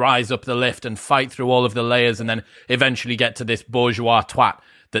eventually rise up the lift and fight through all of the layers and then eventually get to this bourgeois twat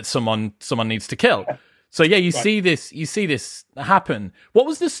that someone needs to kill. So yeah, you see this happen. What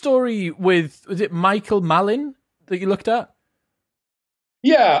was the story was it Michael Mallon that you looked at?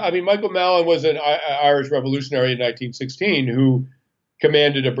 Yeah, I mean, Michael Mallon was an Irish revolutionary in 1916 who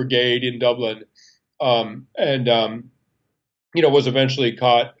commanded a brigade in Dublin, and was eventually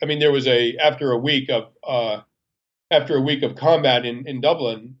caught. I mean, there was after a week of combat in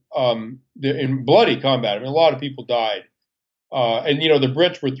Dublin, in bloody combat. I mean, a lot of people died, and the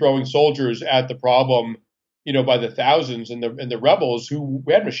Brits were throwing soldiers at the problem, by the thousands, and the rebels who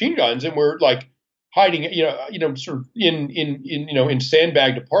had machine guns and were like hiding, sort of in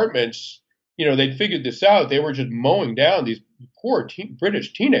sandbagged apartments. They'd figured this out. They were just mowing down these poor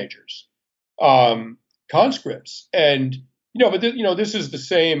British teenagers, conscripts, and but this is the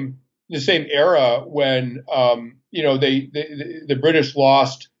same era when the British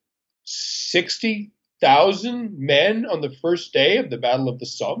lost 60,000 men on the first day of the Battle of the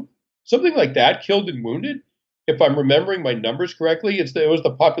Somme, something like that, killed and wounded. If I'm remembering my numbers correctly, it was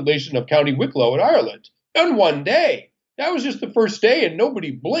the population of County Wicklow in Ireland on one day. that was just the first day and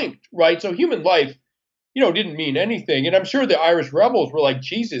nobody blinked, right? So human life, didn't mean anything. And I'm sure the Irish rebels were like,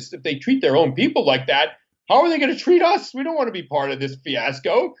 Jesus, if they treat their own people like that, how are they going to treat us? We don't want to be part of this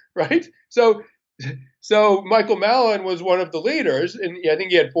fiasco, right? So Michael Mallon was one of the leaders, and I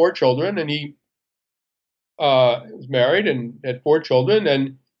think he had 4 children, and he was married and had 4 children,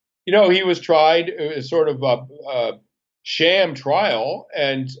 and he was tried as sort of a sham trial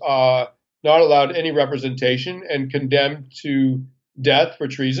and not allowed any representation and condemned to death for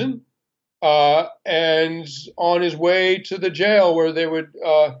treason. And on his way to the jail where they would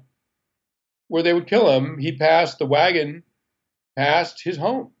kill him, he passed the wagon past his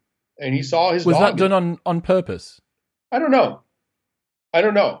home, and he saw his. Was dog. that done on purpose? I don't know.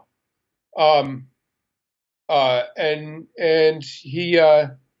 And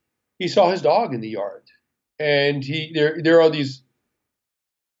he saw his dog in the yard, and there are these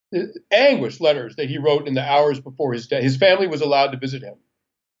anguished letters that he wrote in the hours before his death. His family was allowed to visit him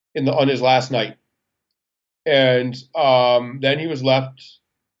on his last night, and then he was left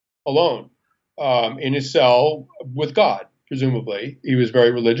alone in his cell with God. Presumably, he was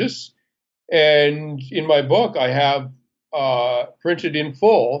very religious, and in my book, I have printed in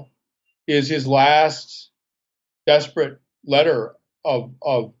full is his last desperate letter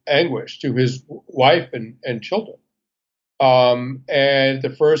of anguish to his wife and children. And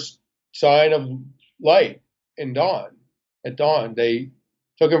the first sign of light at dawn, they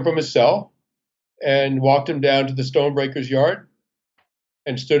took him from his cell and walked him down to the stonebreaker's yard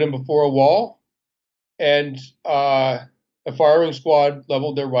and stood him before a wall. And a firing squad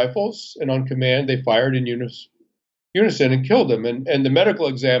leveled their rifles, and on command, they fired in unison and killed him. And the medical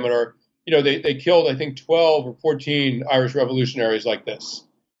examiner, they killed, I think, 12 or 14 Irish revolutionaries like this.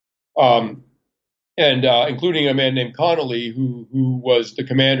 Including a man named Connolly, who was the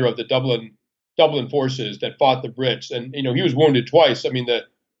commander of the Dublin forces that fought the Brits, and he was wounded twice. I mean, the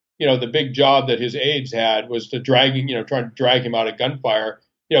big job that his aides had was trying to drag him out of gunfire,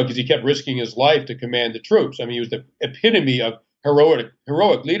 because he kept risking his life to command the troops. I mean, he was the epitome of heroic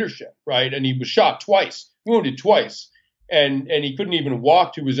leadership, right? And he was shot twice, wounded twice, and he couldn't even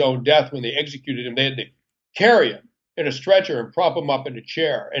walk to his own death when they executed him. They had to carry him in a stretcher and prop him up in a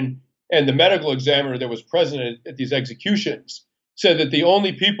chair. And the medical examiner that was present at these executions said that the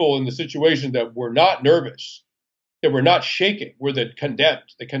only people in the situation that were not nervous, that were not shaking, were the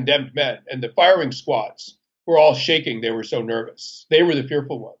condemned men. And the firing squads were all shaking. They were so nervous. They were the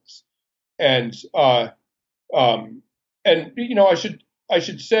fearful ones. And I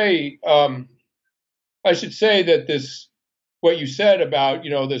should say that this, what you said about,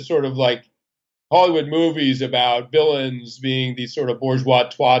 this sort of like Hollywood movies about villains being these sort of bourgeois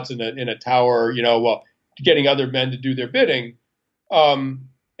twats in a tower, getting other men to do their bidding. And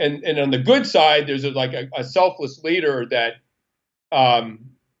on the good side, there's a selfless leader that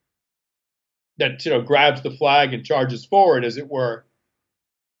grabs the flag and charges forward, as it were.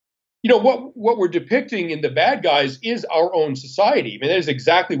 What we're depicting in the bad guys is our own society. I mean, that is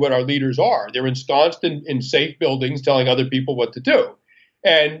exactly what our leaders are. They're ensconced in safe buildings telling other people what to do.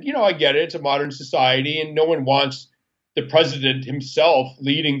 And, I get it. It's a modern society, and no one wants the president himself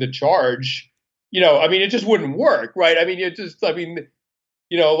leading the charge. It just wouldn't work, right? I mean,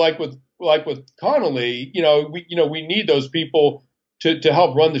 like with Connolly, we need those people to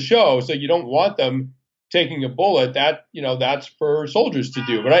help run the show. So you don't want them taking a bullet. That's for soldiers to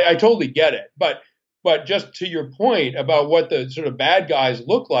do. But I totally get it. But just to your point about what the sort of bad guys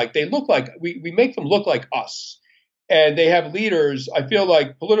look like, they look like we make them look like us. And they have leaders. I feel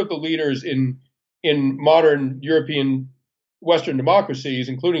like political leaders in modern European Western democracies,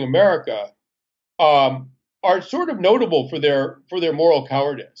 including America, are sort of notable for their moral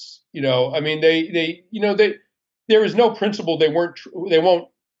cowardice. There is no principle they won't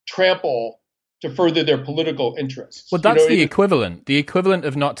trample to further their political interests. Well, that's the equivalent. The equivalent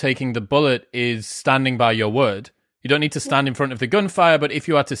of not taking the bullet is standing by your word. You don't need to stand in front of the gunfire, but if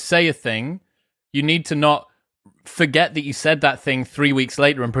you are to say a thing, you need to not forget that you said that thing 3 weeks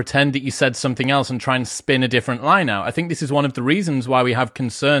later and pretend that you said something else and try and spin a different line out. I think this is one of the reasons why we have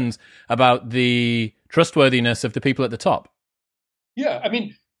concerns about the trustworthiness of the people at the top. Yeah, I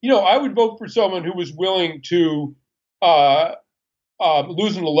mean, I would vote for someone who was willing to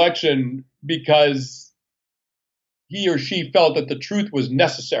lose an election because he or she felt that the truth was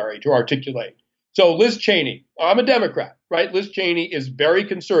necessary to articulate. So Liz Cheney, I'm a Democrat, right? Liz Cheney is very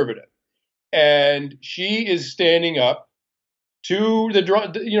conservative. And she is standing up to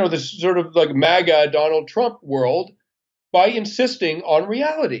the sort of like MAGA Donald Trump world by insisting on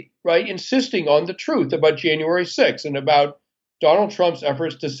reality, right? Insisting on the truth about January 6th and about Donald Trump's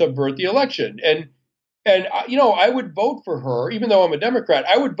efforts to subvert the election. And And, I would vote for her, even though I'm a Democrat.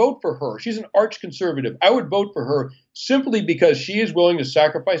 I would vote for her. She's an arch conservative. I would vote for her simply because she is willing to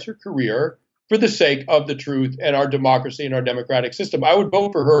sacrifice her career for the sake of the truth and our democracy and our democratic system. I would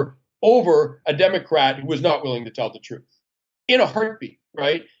vote for her over a Democrat who was not willing to tell the truth in a heartbeat,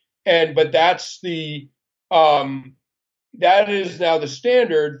 right? But that is now the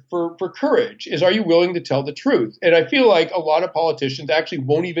standard for courage is, are you willing to tell the truth? And I feel like a lot of politicians actually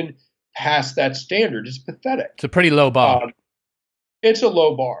won't even pass that standard. It's pathetic. It's a pretty low bar. It's a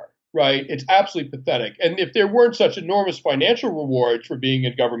low bar, right? It's absolutely pathetic. And if there weren't such enormous financial rewards for being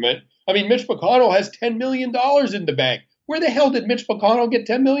in government, I mean, Mitch McConnell has $10 million in the bank. Where the hell did Mitch McConnell get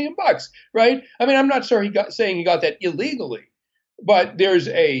 $10 million, right? I mean, I'm not sure saying he got that illegally, but there's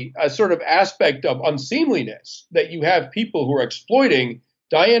a sort of aspect of unseemliness that you have people who are exploiting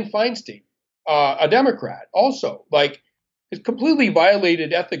Dianne Feinstein, a Democrat, also, like, it completely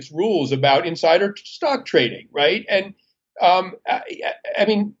violated ethics rules about insider stock trading, right? And I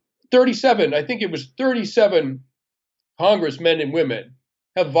mean, 37, I think it was 37 congressmen and women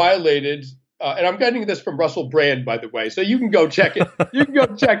have violated, and I'm getting this from Russell Brand, by the way, so you can go check it. You can go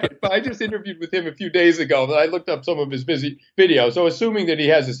check it. But I just interviewed with him a few days ago, and I looked up some of his videos. So assuming that he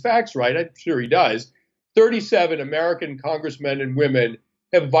has his facts right, I'm sure he does, 37 American congressmen and women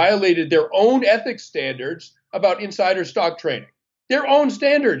have violated their own ethics standards about insider stock trading, their own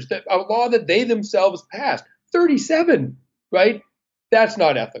standards, that a law that they themselves passed. 37, right? That's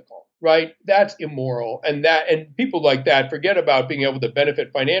not ethical, right? That's immoral. And people like that forget about being able to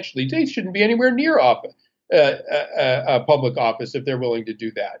benefit financially. They shouldn't be anywhere near a public office if they're willing to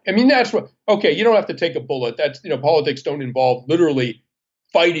do that. I mean, that's what, okay, you don't have to take a bullet. That's, politics don't involve literally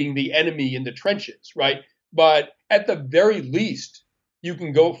fighting the enemy in the trenches, right? But at the very least, you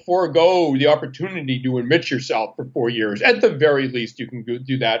can forego the opportunity to enrich yourself for 4 years. At the very least, you can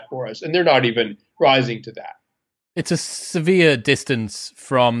do that for us. And they're not even rising to that. It's a severe distance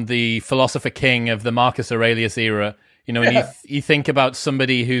from the philosopher king of the Marcus Aurelius era. And you think about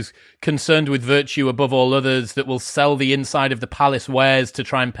somebody who's concerned with virtue above all others, that will sell the inside of the palace wares to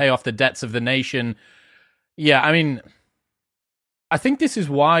try and pay off the debts of the nation. Yeah, I mean, I think this is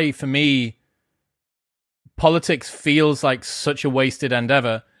why, for me, politics feels like such a wasted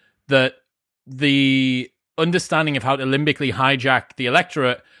endeavor, that the understanding of how to limbically hijack the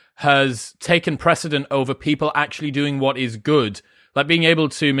electorate has taken precedent over people actually doing what is good. Like, being able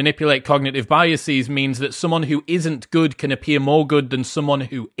to manipulate cognitive biases means that someone who isn't good can appear more good than someone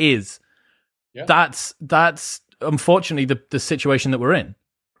who is. Yeah. That's unfortunately the situation that we're in.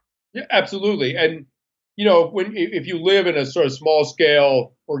 Yeah, absolutely. And if you live in a sort of small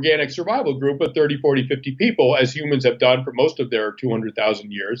scale organic survival group of 30, 40, 50 people, as humans have done for most of their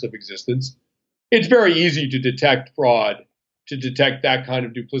 200,000 years of existence, it's very easy to detect fraud, to detect that kind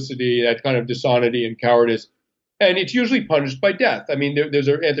of duplicity, that kind of dishonesty and cowardice. And it's usually punished by death. I mean, there's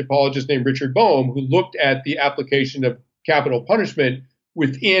an anthropologist named Richard Boehm who looked at the application of capital punishment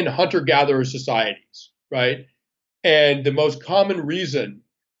within hunter-gatherer societies, right? And the most common reason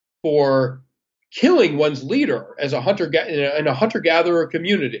for killing one's leader as a hunter-gatherer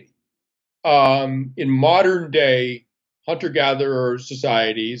community in modern-day hunter-gatherer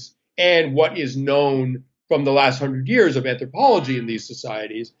societies, and what is known from the last 100 years of anthropology in these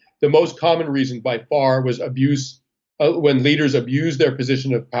societies, the most common reason by far was abuse, when leaders abused their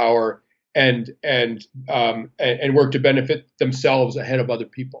position of power and worked to benefit themselves ahead of other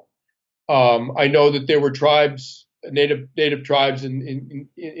people. I know that there were tribes, native tribes in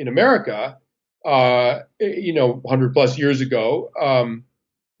America, 100 plus years ago,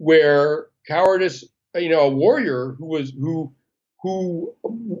 where cowardice, a warrior who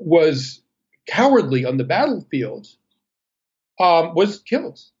was cowardly on the battlefield, was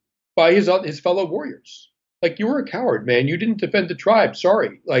killed by his fellow warriors. Like, you were a coward, man. You didn't defend the tribe.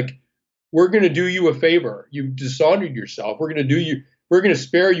 Sorry. Like, we're going to do you a favor. You dishonored yourself. We're going to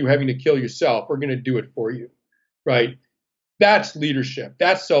spare you having to kill yourself. We're going to do it for you. Right. That's leadership.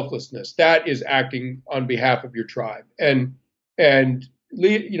 That's selflessness. That is acting on behalf of your tribe. And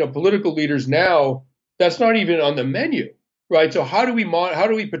political leaders now, that's not even on the menu. Right. So how do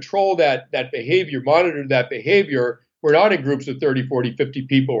we patrol that behavior, monitor that behavior? We're not in groups of 30, 40, 50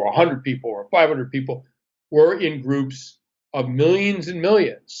 people or 100 people or 500 people. We're in groups of millions and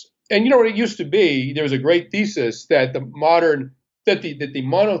millions. And what it used to be, there was a great thesis that the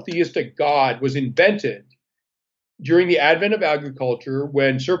monotheistic God was invented during the advent of agriculture,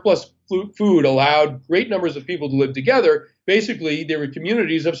 when surplus food allowed great numbers of people to live together. Basically, there were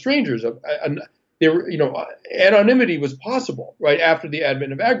communities of strangers. Anonymity was possible right after the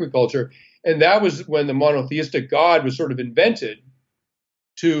advent of agriculture. And that was when the monotheistic God was sort of invented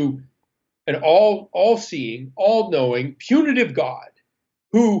to an all-seeing, all-knowing, punitive God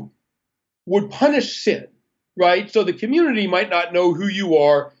who would punish sin, right? So the community might not know who you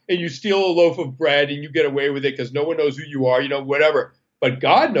are, and you steal a loaf of bread and you get away with it because no one knows who you are, whatever. But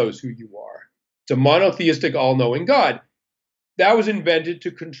God knows who you are. It's a monotheistic, all-knowing God. That was invented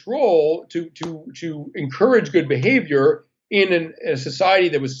to control, to encourage good behavior in a society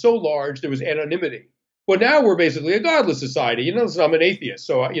that was so large there was anonymity. Well, now we're basically a godless society. So I'm an atheist,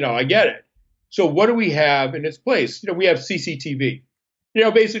 so I get it. So what do we have in its place? We have CCTV.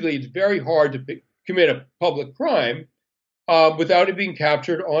 Basically, it's very hard to commit a public crime without it being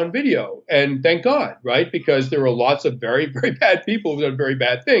captured on video. And thank God, right? Because there are lots of very, very bad people who've done very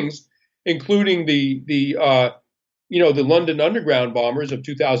bad things, including the London Underground bombers of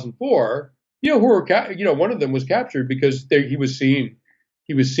 2004. Who were one of them was captured because he was seen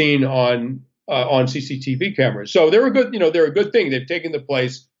on CCTV cameras. So they're a good thing. They've taken the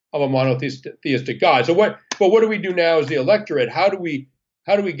place of a monotheistic God. So what do we do now as the electorate? How do we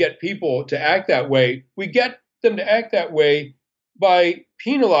get people to act that way? We get them to act that way by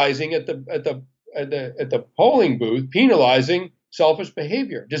penalizing at the polling booth, penalizing selfish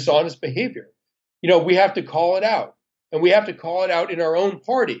behavior, dishonest behavior. We have to call it out, and we have to call it out in our own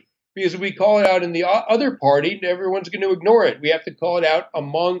party, because if we call it out in the other party, everyone's going to ignore it. We have to call it out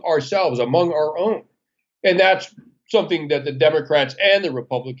among ourselves, among our own, and that's something that the Democrats and the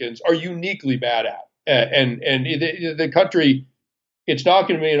Republicans are uniquely bad at. And the country, it's not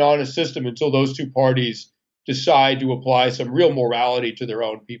going to be an honest system until those two parties decide to apply some real morality to their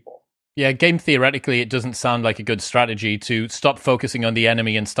own people. Yeah, game theoretically, it doesn't sound like a good strategy to stop focusing on the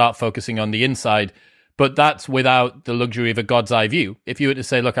enemy and start focusing on the inside. But that's without the luxury of a God's eye view. If you were to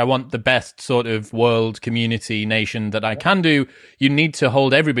say, look, I want the best sort of world, community, nation that I can do, you need to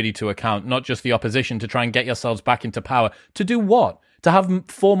hold everybody to account, not just the opposition, to try and get yourselves back into power. To do what? To have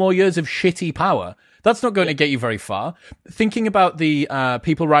 4 more years of shitty power? That's not going to get you very far. Thinking about the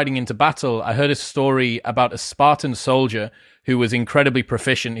people riding into battle, I heard a story about a Spartan soldier who was incredibly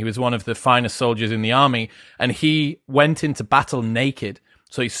proficient. He was one of the finest soldiers in the army, and he went into battle naked.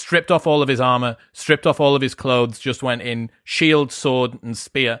 So he stripped off all of his armor, stripped off all of his clothes, just went in shield, sword, and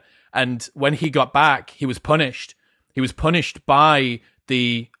spear. And when he got back, he was punished. He was punished by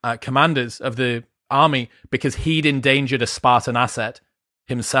the commanders of the army because he'd endangered a Spartan asset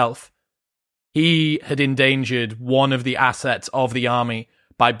himself. He had endangered one of the assets of the army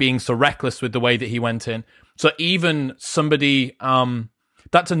by being so reckless with the way that he went in. So even somebody,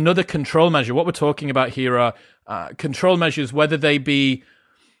 that's another control measure. What we're talking about here are control measures, whether they be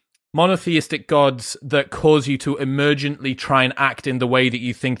monotheistic gods that cause you to emergently try and act in the way that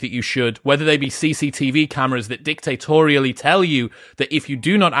you think that you should, whether they be CCTV cameras that dictatorially tell you that if you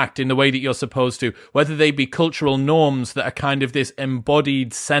do not act in the way that you're supposed to, whether they be cultural norms that are kind of this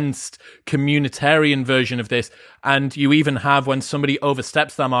embodied, sensed, communitarian version of this. And you even have, when somebody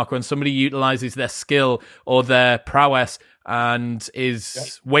oversteps that mark, when somebody utilizes their skill or their prowess and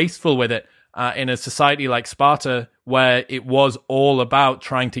is wasteful with it, in a society like Sparta, where it was all about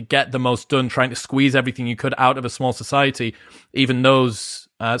trying to get the most done, trying to squeeze everything you could out of a small society, even those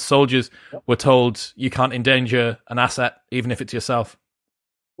soldiers were told you can't endanger an asset, even if it's yourself.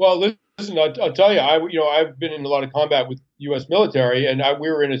 Well, listen, I'll tell you, I've been in a lot of combat with U.S. military, and we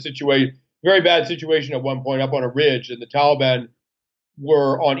were in a very bad situation at one point up on a ridge, and the Taliban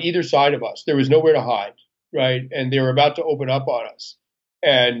were on either side of us. There was nowhere to hide, right? And they were about to open up on us.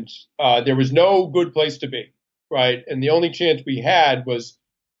 And there was no good place to be, right? And the only chance we had was,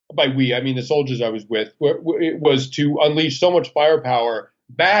 by we, I mean the soldiers I was with, was to unleash so much firepower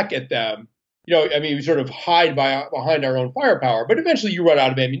back at them. We sort of hide behind our own firepower, but eventually you run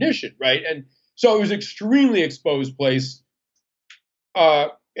out of ammunition, right? And so it was an extremely exposed place.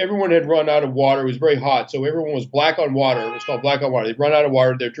 Everyone had run out of water. It was very hot, so everyone was black on water. It was called black on water. They'd run out of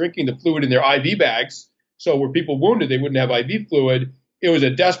water. They're drinking the fluid in their IV bags. So were people wounded, they wouldn't have IV fluid. It was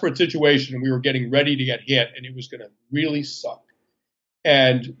a desperate situation, and we were getting ready to get hit, and it was going to really suck.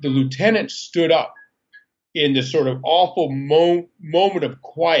 And the lieutenant stood up in this sort of awful moment of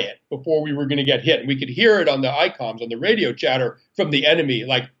quiet before we were going to get hit. And we could hear it on the ICOMs, on the radio chatter from the enemy,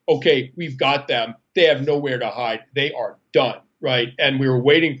 like, okay, we've got them. They have nowhere to hide. They are done, right? And we were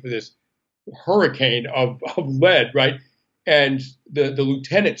waiting for this hurricane of lead, right? And the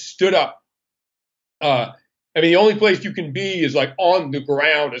lieutenant stood up. The only place you can be is like on the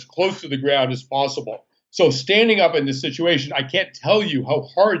ground, as close to the ground as possible. So standing up in this situation, I can't tell you how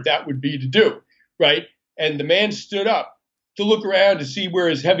hard that would be to do, right? And the man stood up to look around to see where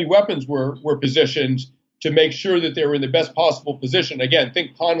his heavy weapons were positioned to make sure that they were in the best possible position. Again,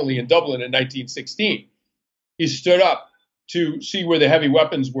 think Connolly in Dublin in 1916. He stood up to see where the heavy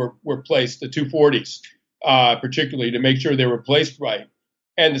weapons were placed, the 240s, particularly, to make sure they were placed right.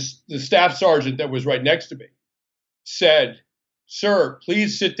 And the staff sergeant that was right next to me said, "Sir,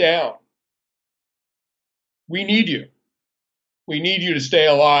 please sit down. We need you. We need you to stay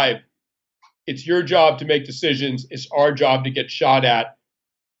alive. It's your job to make decisions. It's our job to get shot at."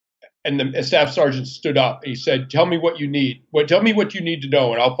 And the staff sergeant stood up. He said, "Tell me what you need. Tell me what you need to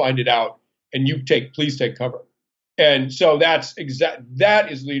know, and I'll find it out. And please take cover." And so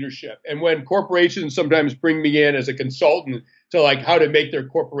that is leadership. And when corporations sometimes bring me in as a consultant to like how to make their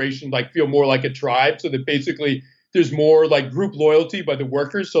corporation like feel more like a tribe, so that basically there's more like group loyalty by the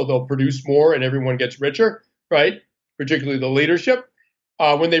workers, so they'll produce more and everyone gets richer, right? Particularly the leadership.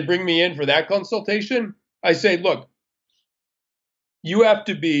 When they bring me in for that consultation, I say, look, you have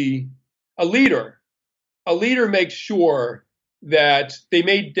to be a leader. A leader makes sure that they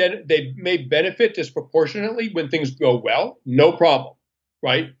may benefit disproportionately when things go well. No problem,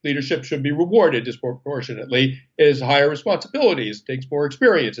 right? Leadership should be rewarded disproportionately. It has higher responsibilities, takes more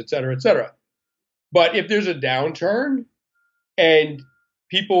experience, et cetera, et cetera. But if there's a downturn and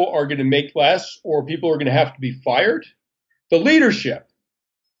people are going to make less or people are going to have to be fired, the leadership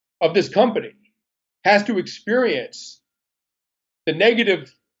of this company has to experience the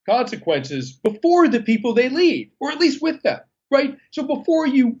negative consequences before the people they lead, or at least with them, right? So before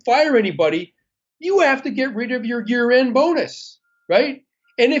you fire anybody, you have to get rid of your year-end bonus, right?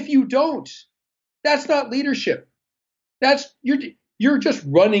 And if you don't, that's not leadership. You're just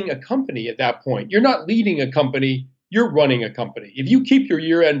running a company at that point. You're not leading a company, you're running a company. If you keep your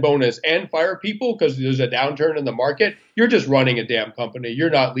year-end bonus and fire people because there's a downturn in the market, you're just running a damn company. You're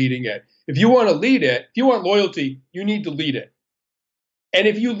not leading it. If you want to lead it, if you want loyalty, you need to lead it. And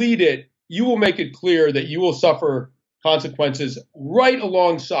if you lead it, you will make it clear that you will suffer consequences right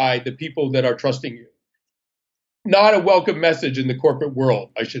alongside the people that are trusting you. Not a welcome message in the corporate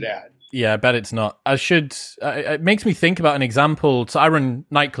world, I should add. Yeah, I bet it's not. It makes me think about an example. So I run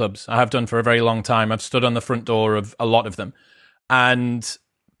nightclubs. I have done for a very long time. I've stood on the front door of a lot of them. And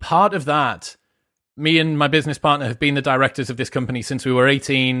part of that, me and my business partner have been the directors of this company since we were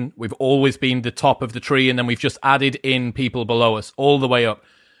 18. We've always been the top of the tree, and then we've just added in people below us all the way up.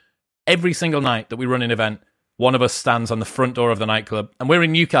 Every single night that we run an event, one of us stands on the front door of the nightclub. And we're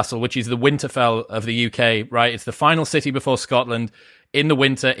in Newcastle, which is the Winterfell of the UK, right? It's the final city before Scotland. In the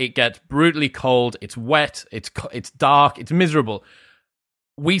winter, it gets brutally cold. It's wet. It's dark. It's miserable.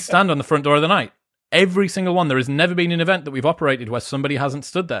 We stand on the front door of the night. Every single one. There has never been an event that we've operated where somebody hasn't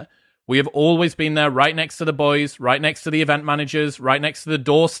stood there. We have always been there right next to the boys, right next to the event managers, right next to the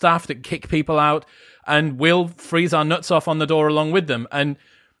door staff that kick people out, and we'll freeze our nuts off on the door along with them. And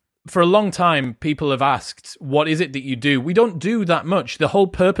for a long time, people have asked, what is it that you do? We don't do that much. The whole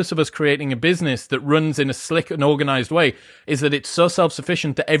purpose of us creating a business that runs in a slick and organized way is that it's so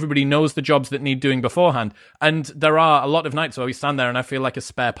self-sufficient that everybody knows the jobs that need doing beforehand. And there are a lot of nights where we stand there and I feel like a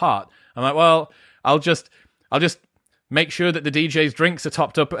spare part. I'm like, well, I'll just make sure that the DJ's drinks are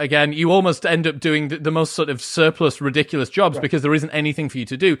topped up again. You almost end up doing the most sort of surplus, ridiculous jobs because there isn't anything for you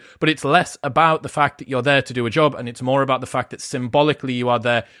to do. But it's less about the fact that you're there to do a job, and it's more about the fact that symbolically you are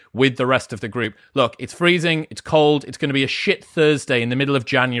there with the rest of the group. Look, it's freezing, it's cold, it's going to be a shit Thursday in the middle of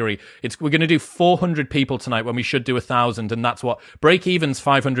January. We're going to do 400 people tonight when we should do 1,000, and that's what break even's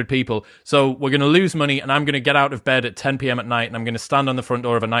 500 people. So we're going to lose money, and I'm going to get out of bed at 10 p.m. at night, and I'm going to stand on the front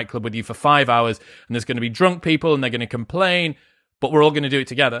door of a nightclub with you for 5 hours, and there's going to be drunk people, and they're going to complain, but we're all going to do it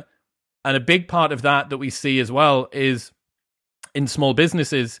together. And a big part of that we see as well is in small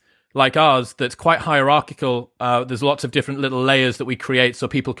businesses like ours that's quite hierarchical. There's lots of different little layers that we create so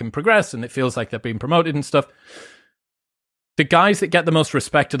people can progress and it feels like they're being promoted and stuff. The guys that get the most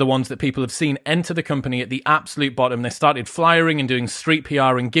respect are the ones that people have seen enter the company at the absolute bottom. They started flyering and doing street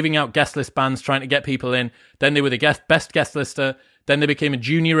PR and giving out guest list bands, trying to get people in. Then they were the best guest lister. Then they became a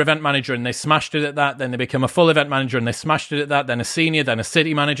junior event manager and they smashed it at that. Then they became a full event manager and they smashed it at that. Then a senior, then a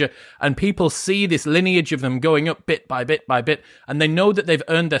city manager. And people see this lineage of them going up bit by bit by bit. And they know that they've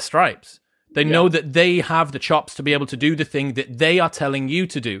earned their stripes. They know that they have the chops to be able to do the thing that they are telling you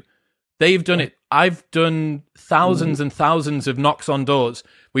to do. They've done it. I've done thousands and thousands of knocks on doors.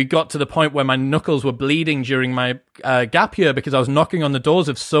 We got to the point where my knuckles were bleeding during my gap year because I was knocking on the doors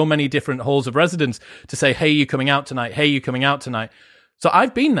of so many different halls of residence to say, hey, you coming out tonight? Hey, you coming out tonight? So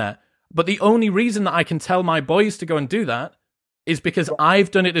I've been there. But the only reason that I can tell my boys to go and do that is because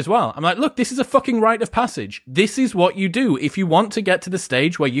I've done it as well. I'm like, look, this is a fucking rite of passage. This is what you do. If you want to get to the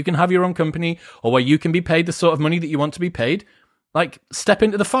stage where you can have your own company or where you can be paid the sort of money that you want to be paid, like, step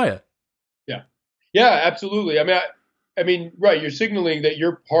into the fire. Yeah, absolutely. I mean, right. You're signaling that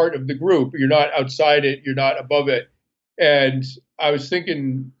you're part of the group. You're not outside it. You're not above it. And I was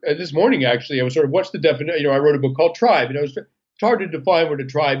thinking this morning, actually, I was sort of, what's the definition? I wrote a book called Tribe, and it's hard to define what a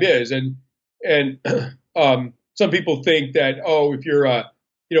tribe is. And some people think that, if you're a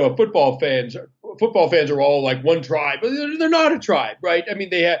football fans are all like one tribe. But they're not a tribe, right? I mean,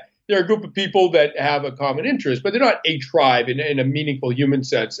 they're a group of people that have a common interest, but they're not a tribe in a meaningful human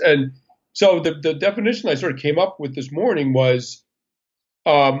sense. And so the definition I sort of came up with this morning was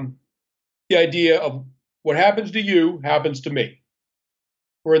the idea of what happens to you happens to me.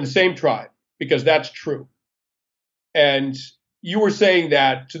 We're in the same tribe because that's true. And you were saying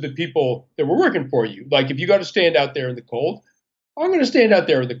that to the people that were working for you. Like, if you got to stand out there in the cold, I'm going to stand out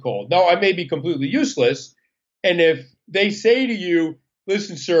there in the cold. Now, I may be completely useless. And if they say to you,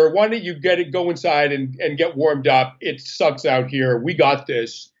 listen, sir, why don't you go inside and get warmed up? It sucks out here. We got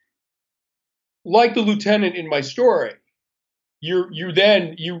this. Like the lieutenant in my story, you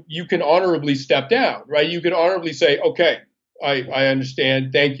can honorably step down, right? You can honorably say, okay, I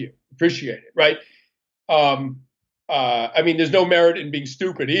understand. Thank you. Appreciate it, right? I mean, there's no merit in being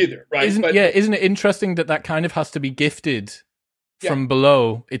stupid either, right? Isn't it interesting that kind of has to be gifted from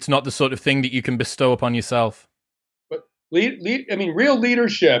below? It's not the sort of thing that you can bestow upon yourself. But real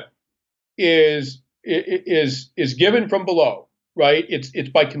leadership is given from below, right? It's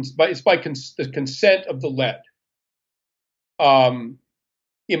by the consent of the led.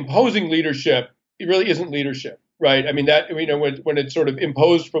 Imposing leadership, it really isn't leadership, right? I mean, when it's sort of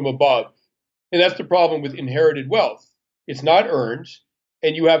imposed from above. And that's the problem with inherited wealth. It's not earned,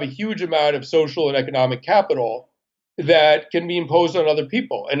 and you have a huge amount of social and economic capital that can be imposed on other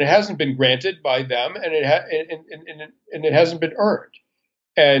people, and it hasn't been granted by them, and it hasn't been earned.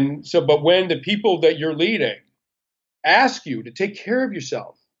 And so, but when the people that you're leading ask you to take care of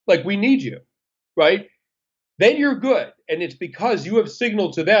yourself, like, we need you, right? Then you're good, and it's because you have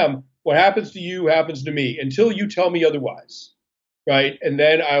signaled to them, what happens to you happens to me until you tell me otherwise. Right, and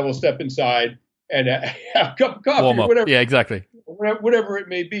then I will step inside and have a cup of coffee, or whatever. Yeah, exactly. Whatever it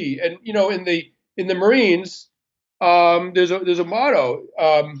may be. And in the Marines, there's a motto: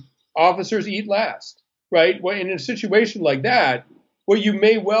 officers eat last. Right. Well, in a situation like that, what you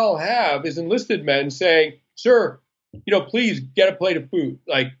may well have is enlisted men saying, "Sir, please get a plate of food.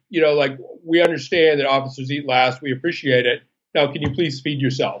 Like we understand that officers eat last. We appreciate it. Now, can you please feed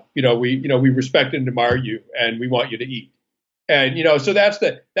yourself? We respect and admire you, and we want you to eat." And so that's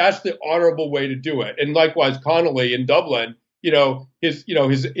the honorable way to do it. And likewise, Connolly in Dublin,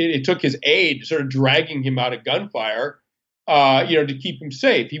 it took his aide sort of dragging him out of gunfire, to keep him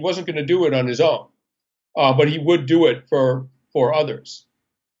safe. He wasn't going to do it on his own, but he would do it for others.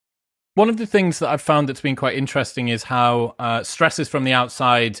 One of the things that I've found that's been quite interesting is how stresses from the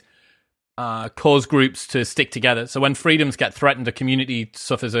outside cause groups to stick together. So when freedoms get threatened, a community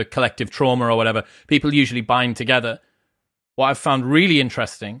suffers a collective trauma or whatever, people usually bind together. What I've found really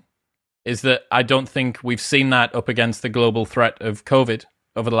interesting is that I don't think we've seen that up against the global threat of COVID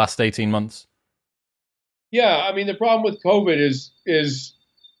over the last 18 months. Yeah, I mean, the problem with COVID is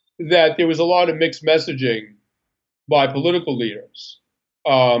that there was a lot of mixed messaging by political leaders.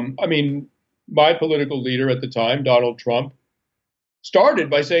 My political leader at the time, Donald Trump, started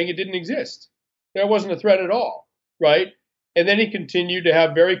by saying it didn't exist. There wasn't a threat at all, right? And then he continued to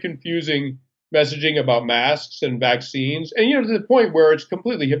have very confusing messaging about masks and vaccines, and to the point where it's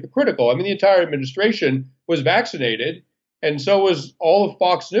completely hypocritical. I mean, the entire administration was vaccinated, and so was all of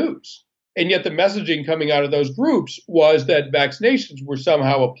Fox News. And yet the messaging coming out of those groups was that vaccinations were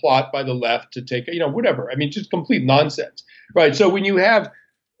somehow a plot by the left to take, whatever. I mean, just complete nonsense, right? So when you have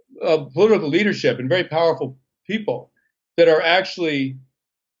political leadership and very powerful people that are actually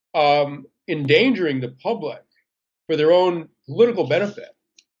endangering the public for their own political benefit,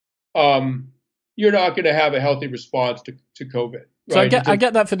 you're not going to have a healthy response to COVID. Right? So I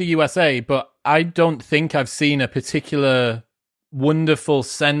get that for the USA, but I don't think I've seen a particular wonderful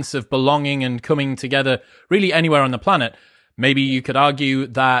sense of belonging and coming together really anywhere on the planet. Maybe you could argue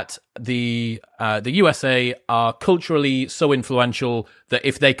that the USA are culturally so influential that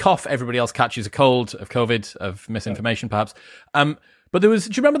if they cough, everybody else catches a cold of COVID, of misinformation perhaps. But do you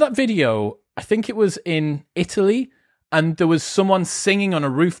remember that video? I think it was in Italy, and there was someone singing on a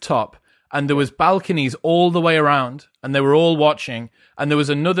rooftop, and there was balconies all the way around, and they were all watching. And there was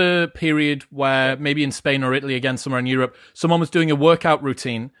another period where maybe in Spain or Italy, again, somewhere in Europe, someone was doing a workout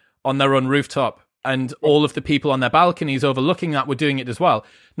routine on their own rooftop, and all of the people on their balconies overlooking that were doing it as well.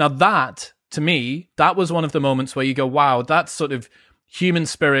 Now that, to me, that was one of the moments where you go, wow, that's sort of human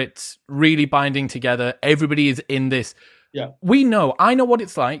spirit really binding together. Everybody is in this. Yeah. I know what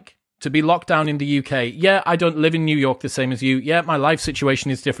it's like to be locked down in the UK. Yeah, I don't live in New York the same as you. Yeah, my life situation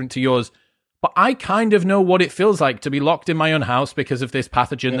is different to yours. but I kind of know what it feels like to be locked in my own house because of this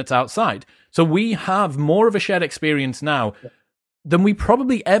pathogen that's outside. So we have more of a shared experience now than we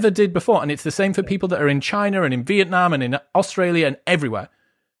probably ever did before. And it's the same for people that are in China and in Vietnam and in Australia and everywhere.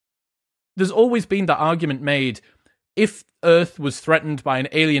 There's always been that argument made, if Earth was threatened by an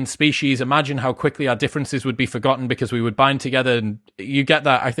alien species, imagine how quickly our differences would be forgotten because we would bind together. And you get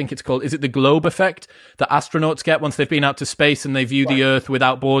that, I think it's called, is it the globe effect that astronauts get once they've been out to space and they view the Earth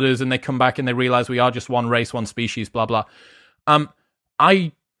without borders and they come back and they realize we are just one race, one species, blah, blah.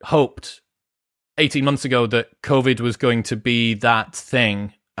 I hoped 18 months ago that COVID was going to be that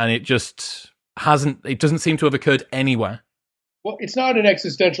thing, and it just hasn't, it doesn't seem to have occurred anywhere. Well, it's not an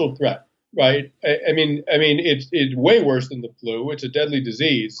existential threat. Right. I mean, it's way worse than the flu. It's a deadly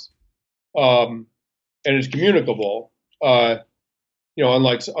disease, and it's communicable.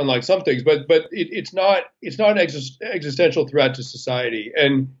 Unlike some things, but it's not an existential threat to society.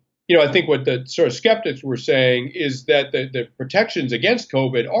 And I think what the sort of skeptics were saying is that the protections against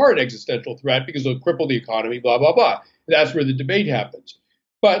COVID are an existential threat because they'll cripple the economy. Blah blah blah. That's where the debate happens.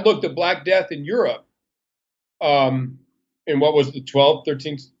 But look, the Black Death in Europe, in what was the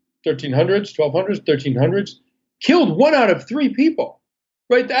 1300s, killed 1 out of 3 people,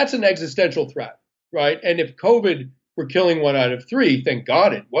 right? That's an existential threat, right? And if COVID were killing 1 out of 3, thank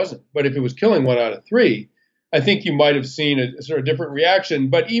God it wasn't. But if it was killing 1 out of 3, I think you might have seen a sort of different reaction.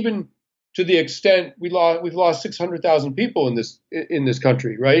 But even to the extent we've lost 600,000 people in this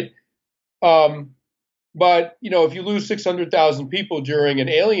country, right? But if you lose 600,000 people during an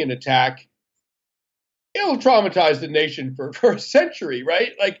alien attack, it'll traumatize the nation for a century,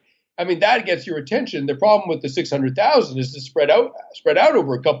 right? That gets your attention. The problem with the 600,000 is to spread out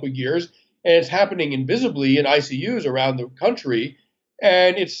over a couple of years, and it's happening invisibly in ICUs around the country.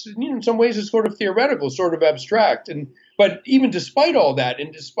 And it's, in some ways, it's sort of theoretical, sort of abstract. But even despite all that,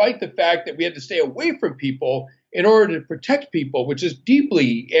 and despite the fact that we had to stay away from people in order to protect people, which is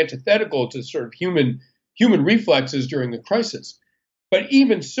deeply antithetical to sort of human reflexes during the crisis. But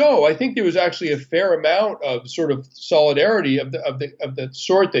even so, I think there was actually a fair amount of sort of solidarity of the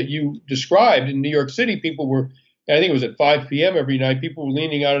sort that you described in New York City. People were, I think it was at 5 p.m. every night, people were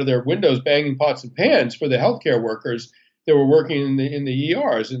leaning out of their windows, banging pots and pans for the healthcare workers that were working in the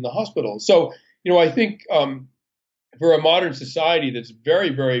ERs, in the hospitals. So, I think for a modern society that's very,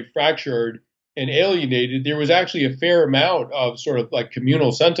 very fractured and alienated, there was actually a fair amount of sort of like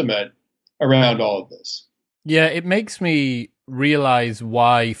communal sentiment around all of this. Yeah, it makes me realize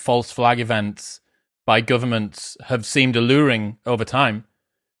why false flag events by governments have seemed alluring over time.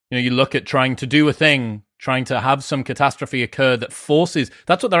 You look at trying to do a thing, trying to have some catastrophe occur that forces,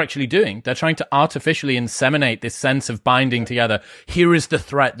 that's what they're actually doing. They're trying to artificially inseminate this sense of binding together. Here is the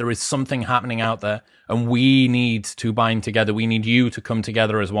threat. There is something happening out there, and we need to bind together. We need you to come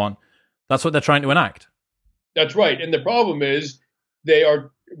together as one. That's what they're trying to enact. That's right. And the problem is they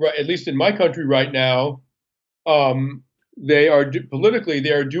are, at least in my country right now, they are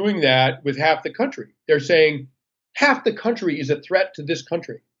doing that with half the country. They're saying half the country is a threat to this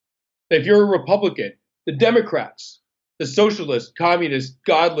country. If you're a Republican, the Democrats, the socialists, communists,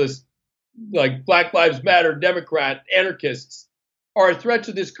 godless, like Black Lives Matter, Democrat, anarchists are a threat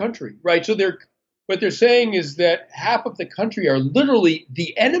to this country, right? So what they're saying is that half of the country are literally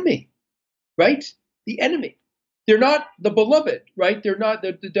the enemy, right? The enemy. They're not the beloved, right? They're not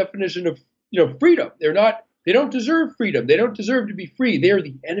the definition of freedom. They don't deserve freedom. They don't deserve to be free. They're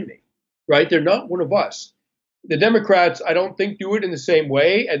the enemy, right? They're not one of us. The Democrats, I don't think, do it in the same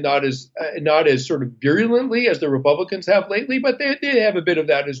way, and not as sort of virulently as the Republicans have lately, but they have a bit of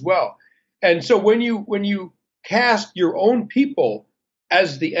that as well. And so when you cast your own people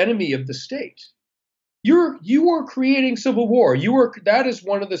as the enemy of the state, you are creating civil war. That is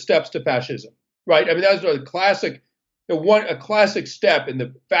one of the steps to fascism, right? I mean, that's a classic step in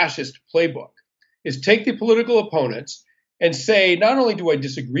the fascist playbook, is take the political opponents and say, not only do I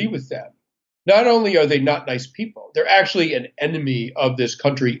disagree with them, not only are they not nice people, they're actually an enemy of this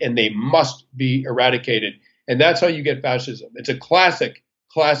country and they must be eradicated. And that's how you get fascism. It's a classic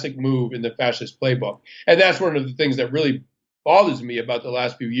move in the fascist playbook. And that's one of the things that really bothers me about the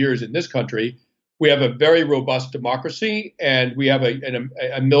last few years in this country. We have a very robust democracy, and we have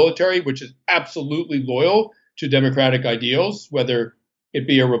a military which is absolutely loyal to democratic ideals, whether it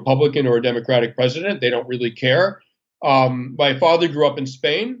be a Republican or a Democratic president. They don't really care. My father grew up in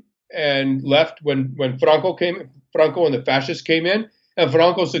Spain and left when Franco and the fascists came in, and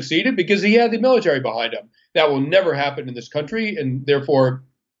Franco succeeded because he had the military behind him. That will never happen in this country, and therefore,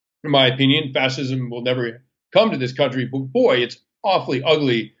 in my opinion, fascism will never come to this country. But boy, it's awfully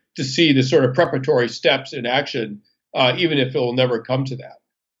ugly to see the sort of preparatory steps in action, even if it will never come to that.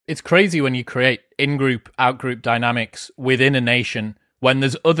 It's crazy when you create in-group, out-group dynamics within a nation when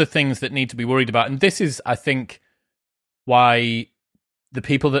there's other things that need to be worried about. And this is, I think, why the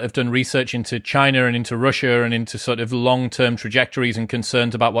people that have done research into China and into Russia and into sort of long-term trajectories and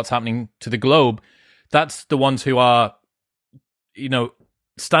concerns about what's happening to the globe, that's the ones who are, you know,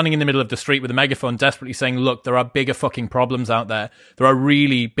 standing in the middle of the street with a megaphone desperately saying, look, there are bigger fucking problems out there. There are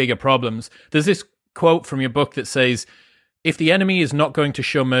really bigger problems. There's this quote from your book that says, if the enemy is not going to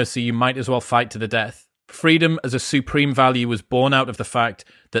show mercy, you might as well fight to the death. Freedom as a supreme value was born out of the fact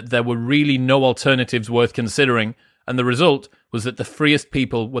that there were really no alternatives worth considering, and the result was that the freest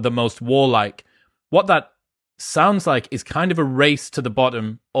people were the most warlike. What that sounds like is kind of a race to the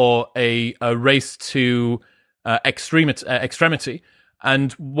bottom, or a race to extremity.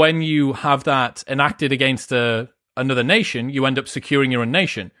 And when you have that enacted against another nation, you end up securing your own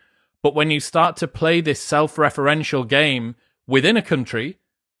nation. But when you start to play this self-referential game within a country,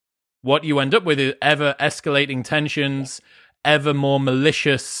 what you end up with is ever escalating tensions, ever more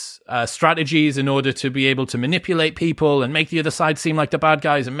malicious strategies in order to be able to manipulate people and make the other side seem like the bad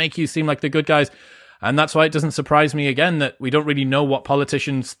guys and make you seem like the good guys. And that's why it doesn't surprise me again that we don't really know what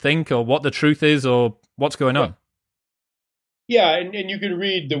politicians think or what the truth is or what's going on. Yeah, and you can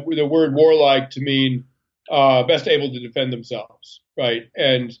read the word warlike to mean best able to defend themselves, right?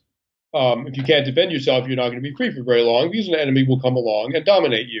 And if you can't defend yourself, you're not going to be free for very long because an enemy will come along and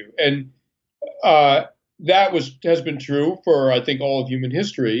dominate you. And that has been true for, I think, all of human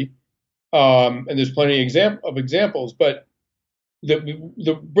history. And there's plenty of examples. But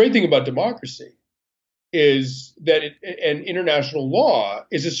the great thing about democracy is that and international law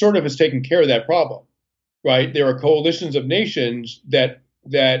is it sort of has taken care of that problem, right? There are coalitions of nations that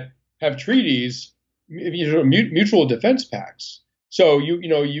have treaties, mutual defense pacts. So you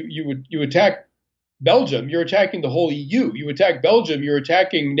attack Belgium, you're attacking the whole EU. You attack Belgium, you're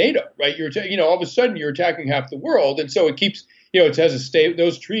attacking NATO, right? All of a sudden you're attacking half the world, and so it keeps, it has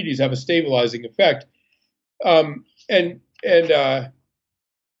those treaties have a stabilizing effect. I would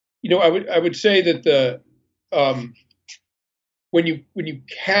say that when you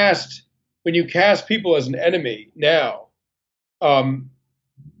cast people as an enemy now,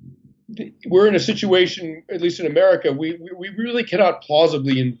 we're in a situation, at least in America, we really cannot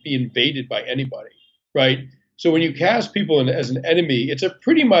plausibly be invaded by anybody, right? So when you cast people as an enemy, it's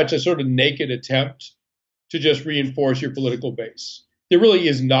pretty much a sort of naked attempt to just reinforce your political base. There really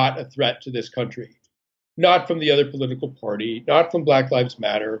is not a threat to this country, not from the other political party, not from Black Lives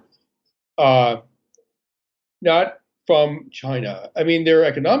Matter, not from China. I mean, there are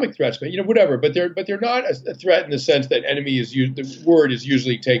economic threats, but whatever. But they're not a threat in the sense that enemy is used. The word is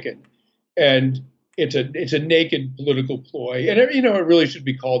usually taken. And it's a naked political ploy, and it really should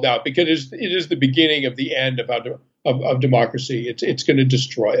be called out because it is the beginning of the end of democracy. It's going to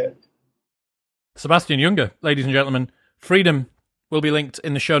destroy it. Sebastian Junger, ladies and gentlemen, Freedom will be linked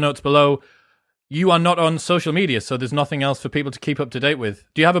in the show notes below. You are not on social media, so there's nothing else for people to keep up to date with.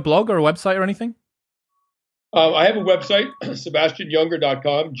 Do you have a blog or a website or anything? I have a website,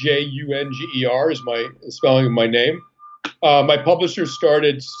 SebastianJunger.com. Junger is my spelling of my name. My publisher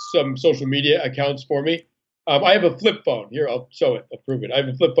started some social media accounts for me. I have a flip phone. Here, I'll show it. I'll prove it. I have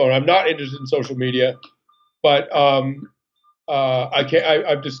a flip phone. I'm not interested in social media, but I've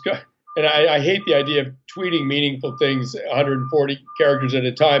discussed, and I hate the idea of tweeting meaningful things 140 characters at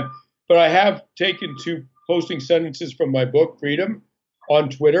a time. But I have taken to posting sentences from my book, Freedom, on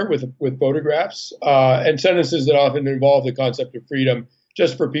Twitter with photographs and sentences that often involve the concept of freedom,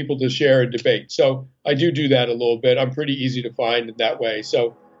 just for people to share and debate. So I do that a little bit. I'm pretty easy to find in that way.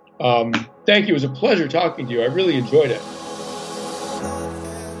 So thank you. It was a pleasure talking to you. I really enjoyed it.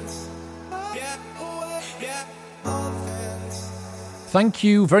 Thank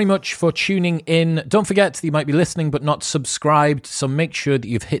you very much for tuning in. Don't forget that you might be listening but not subscribed, so make sure that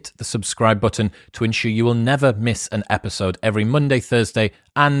you've hit the subscribe button to ensure you will never miss an episode every Monday, Thursday,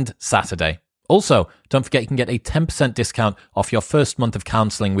 and Saturday. Also, don't forget you can get a 10% discount off your first month of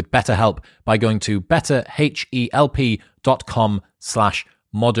counseling with BetterHelp by going to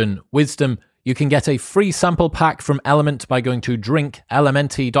betterhelp.com/modernwisdom. You can get a free sample pack from Element by going to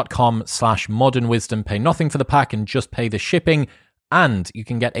drinkelementi.com/modernwisdom. Pay nothing for the pack and just pay the shipping. And you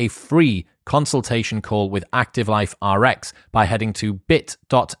can get a free consultation call with Active Life RX by heading to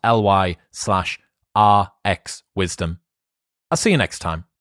bit.ly/rxwisdom. I'll see you next time.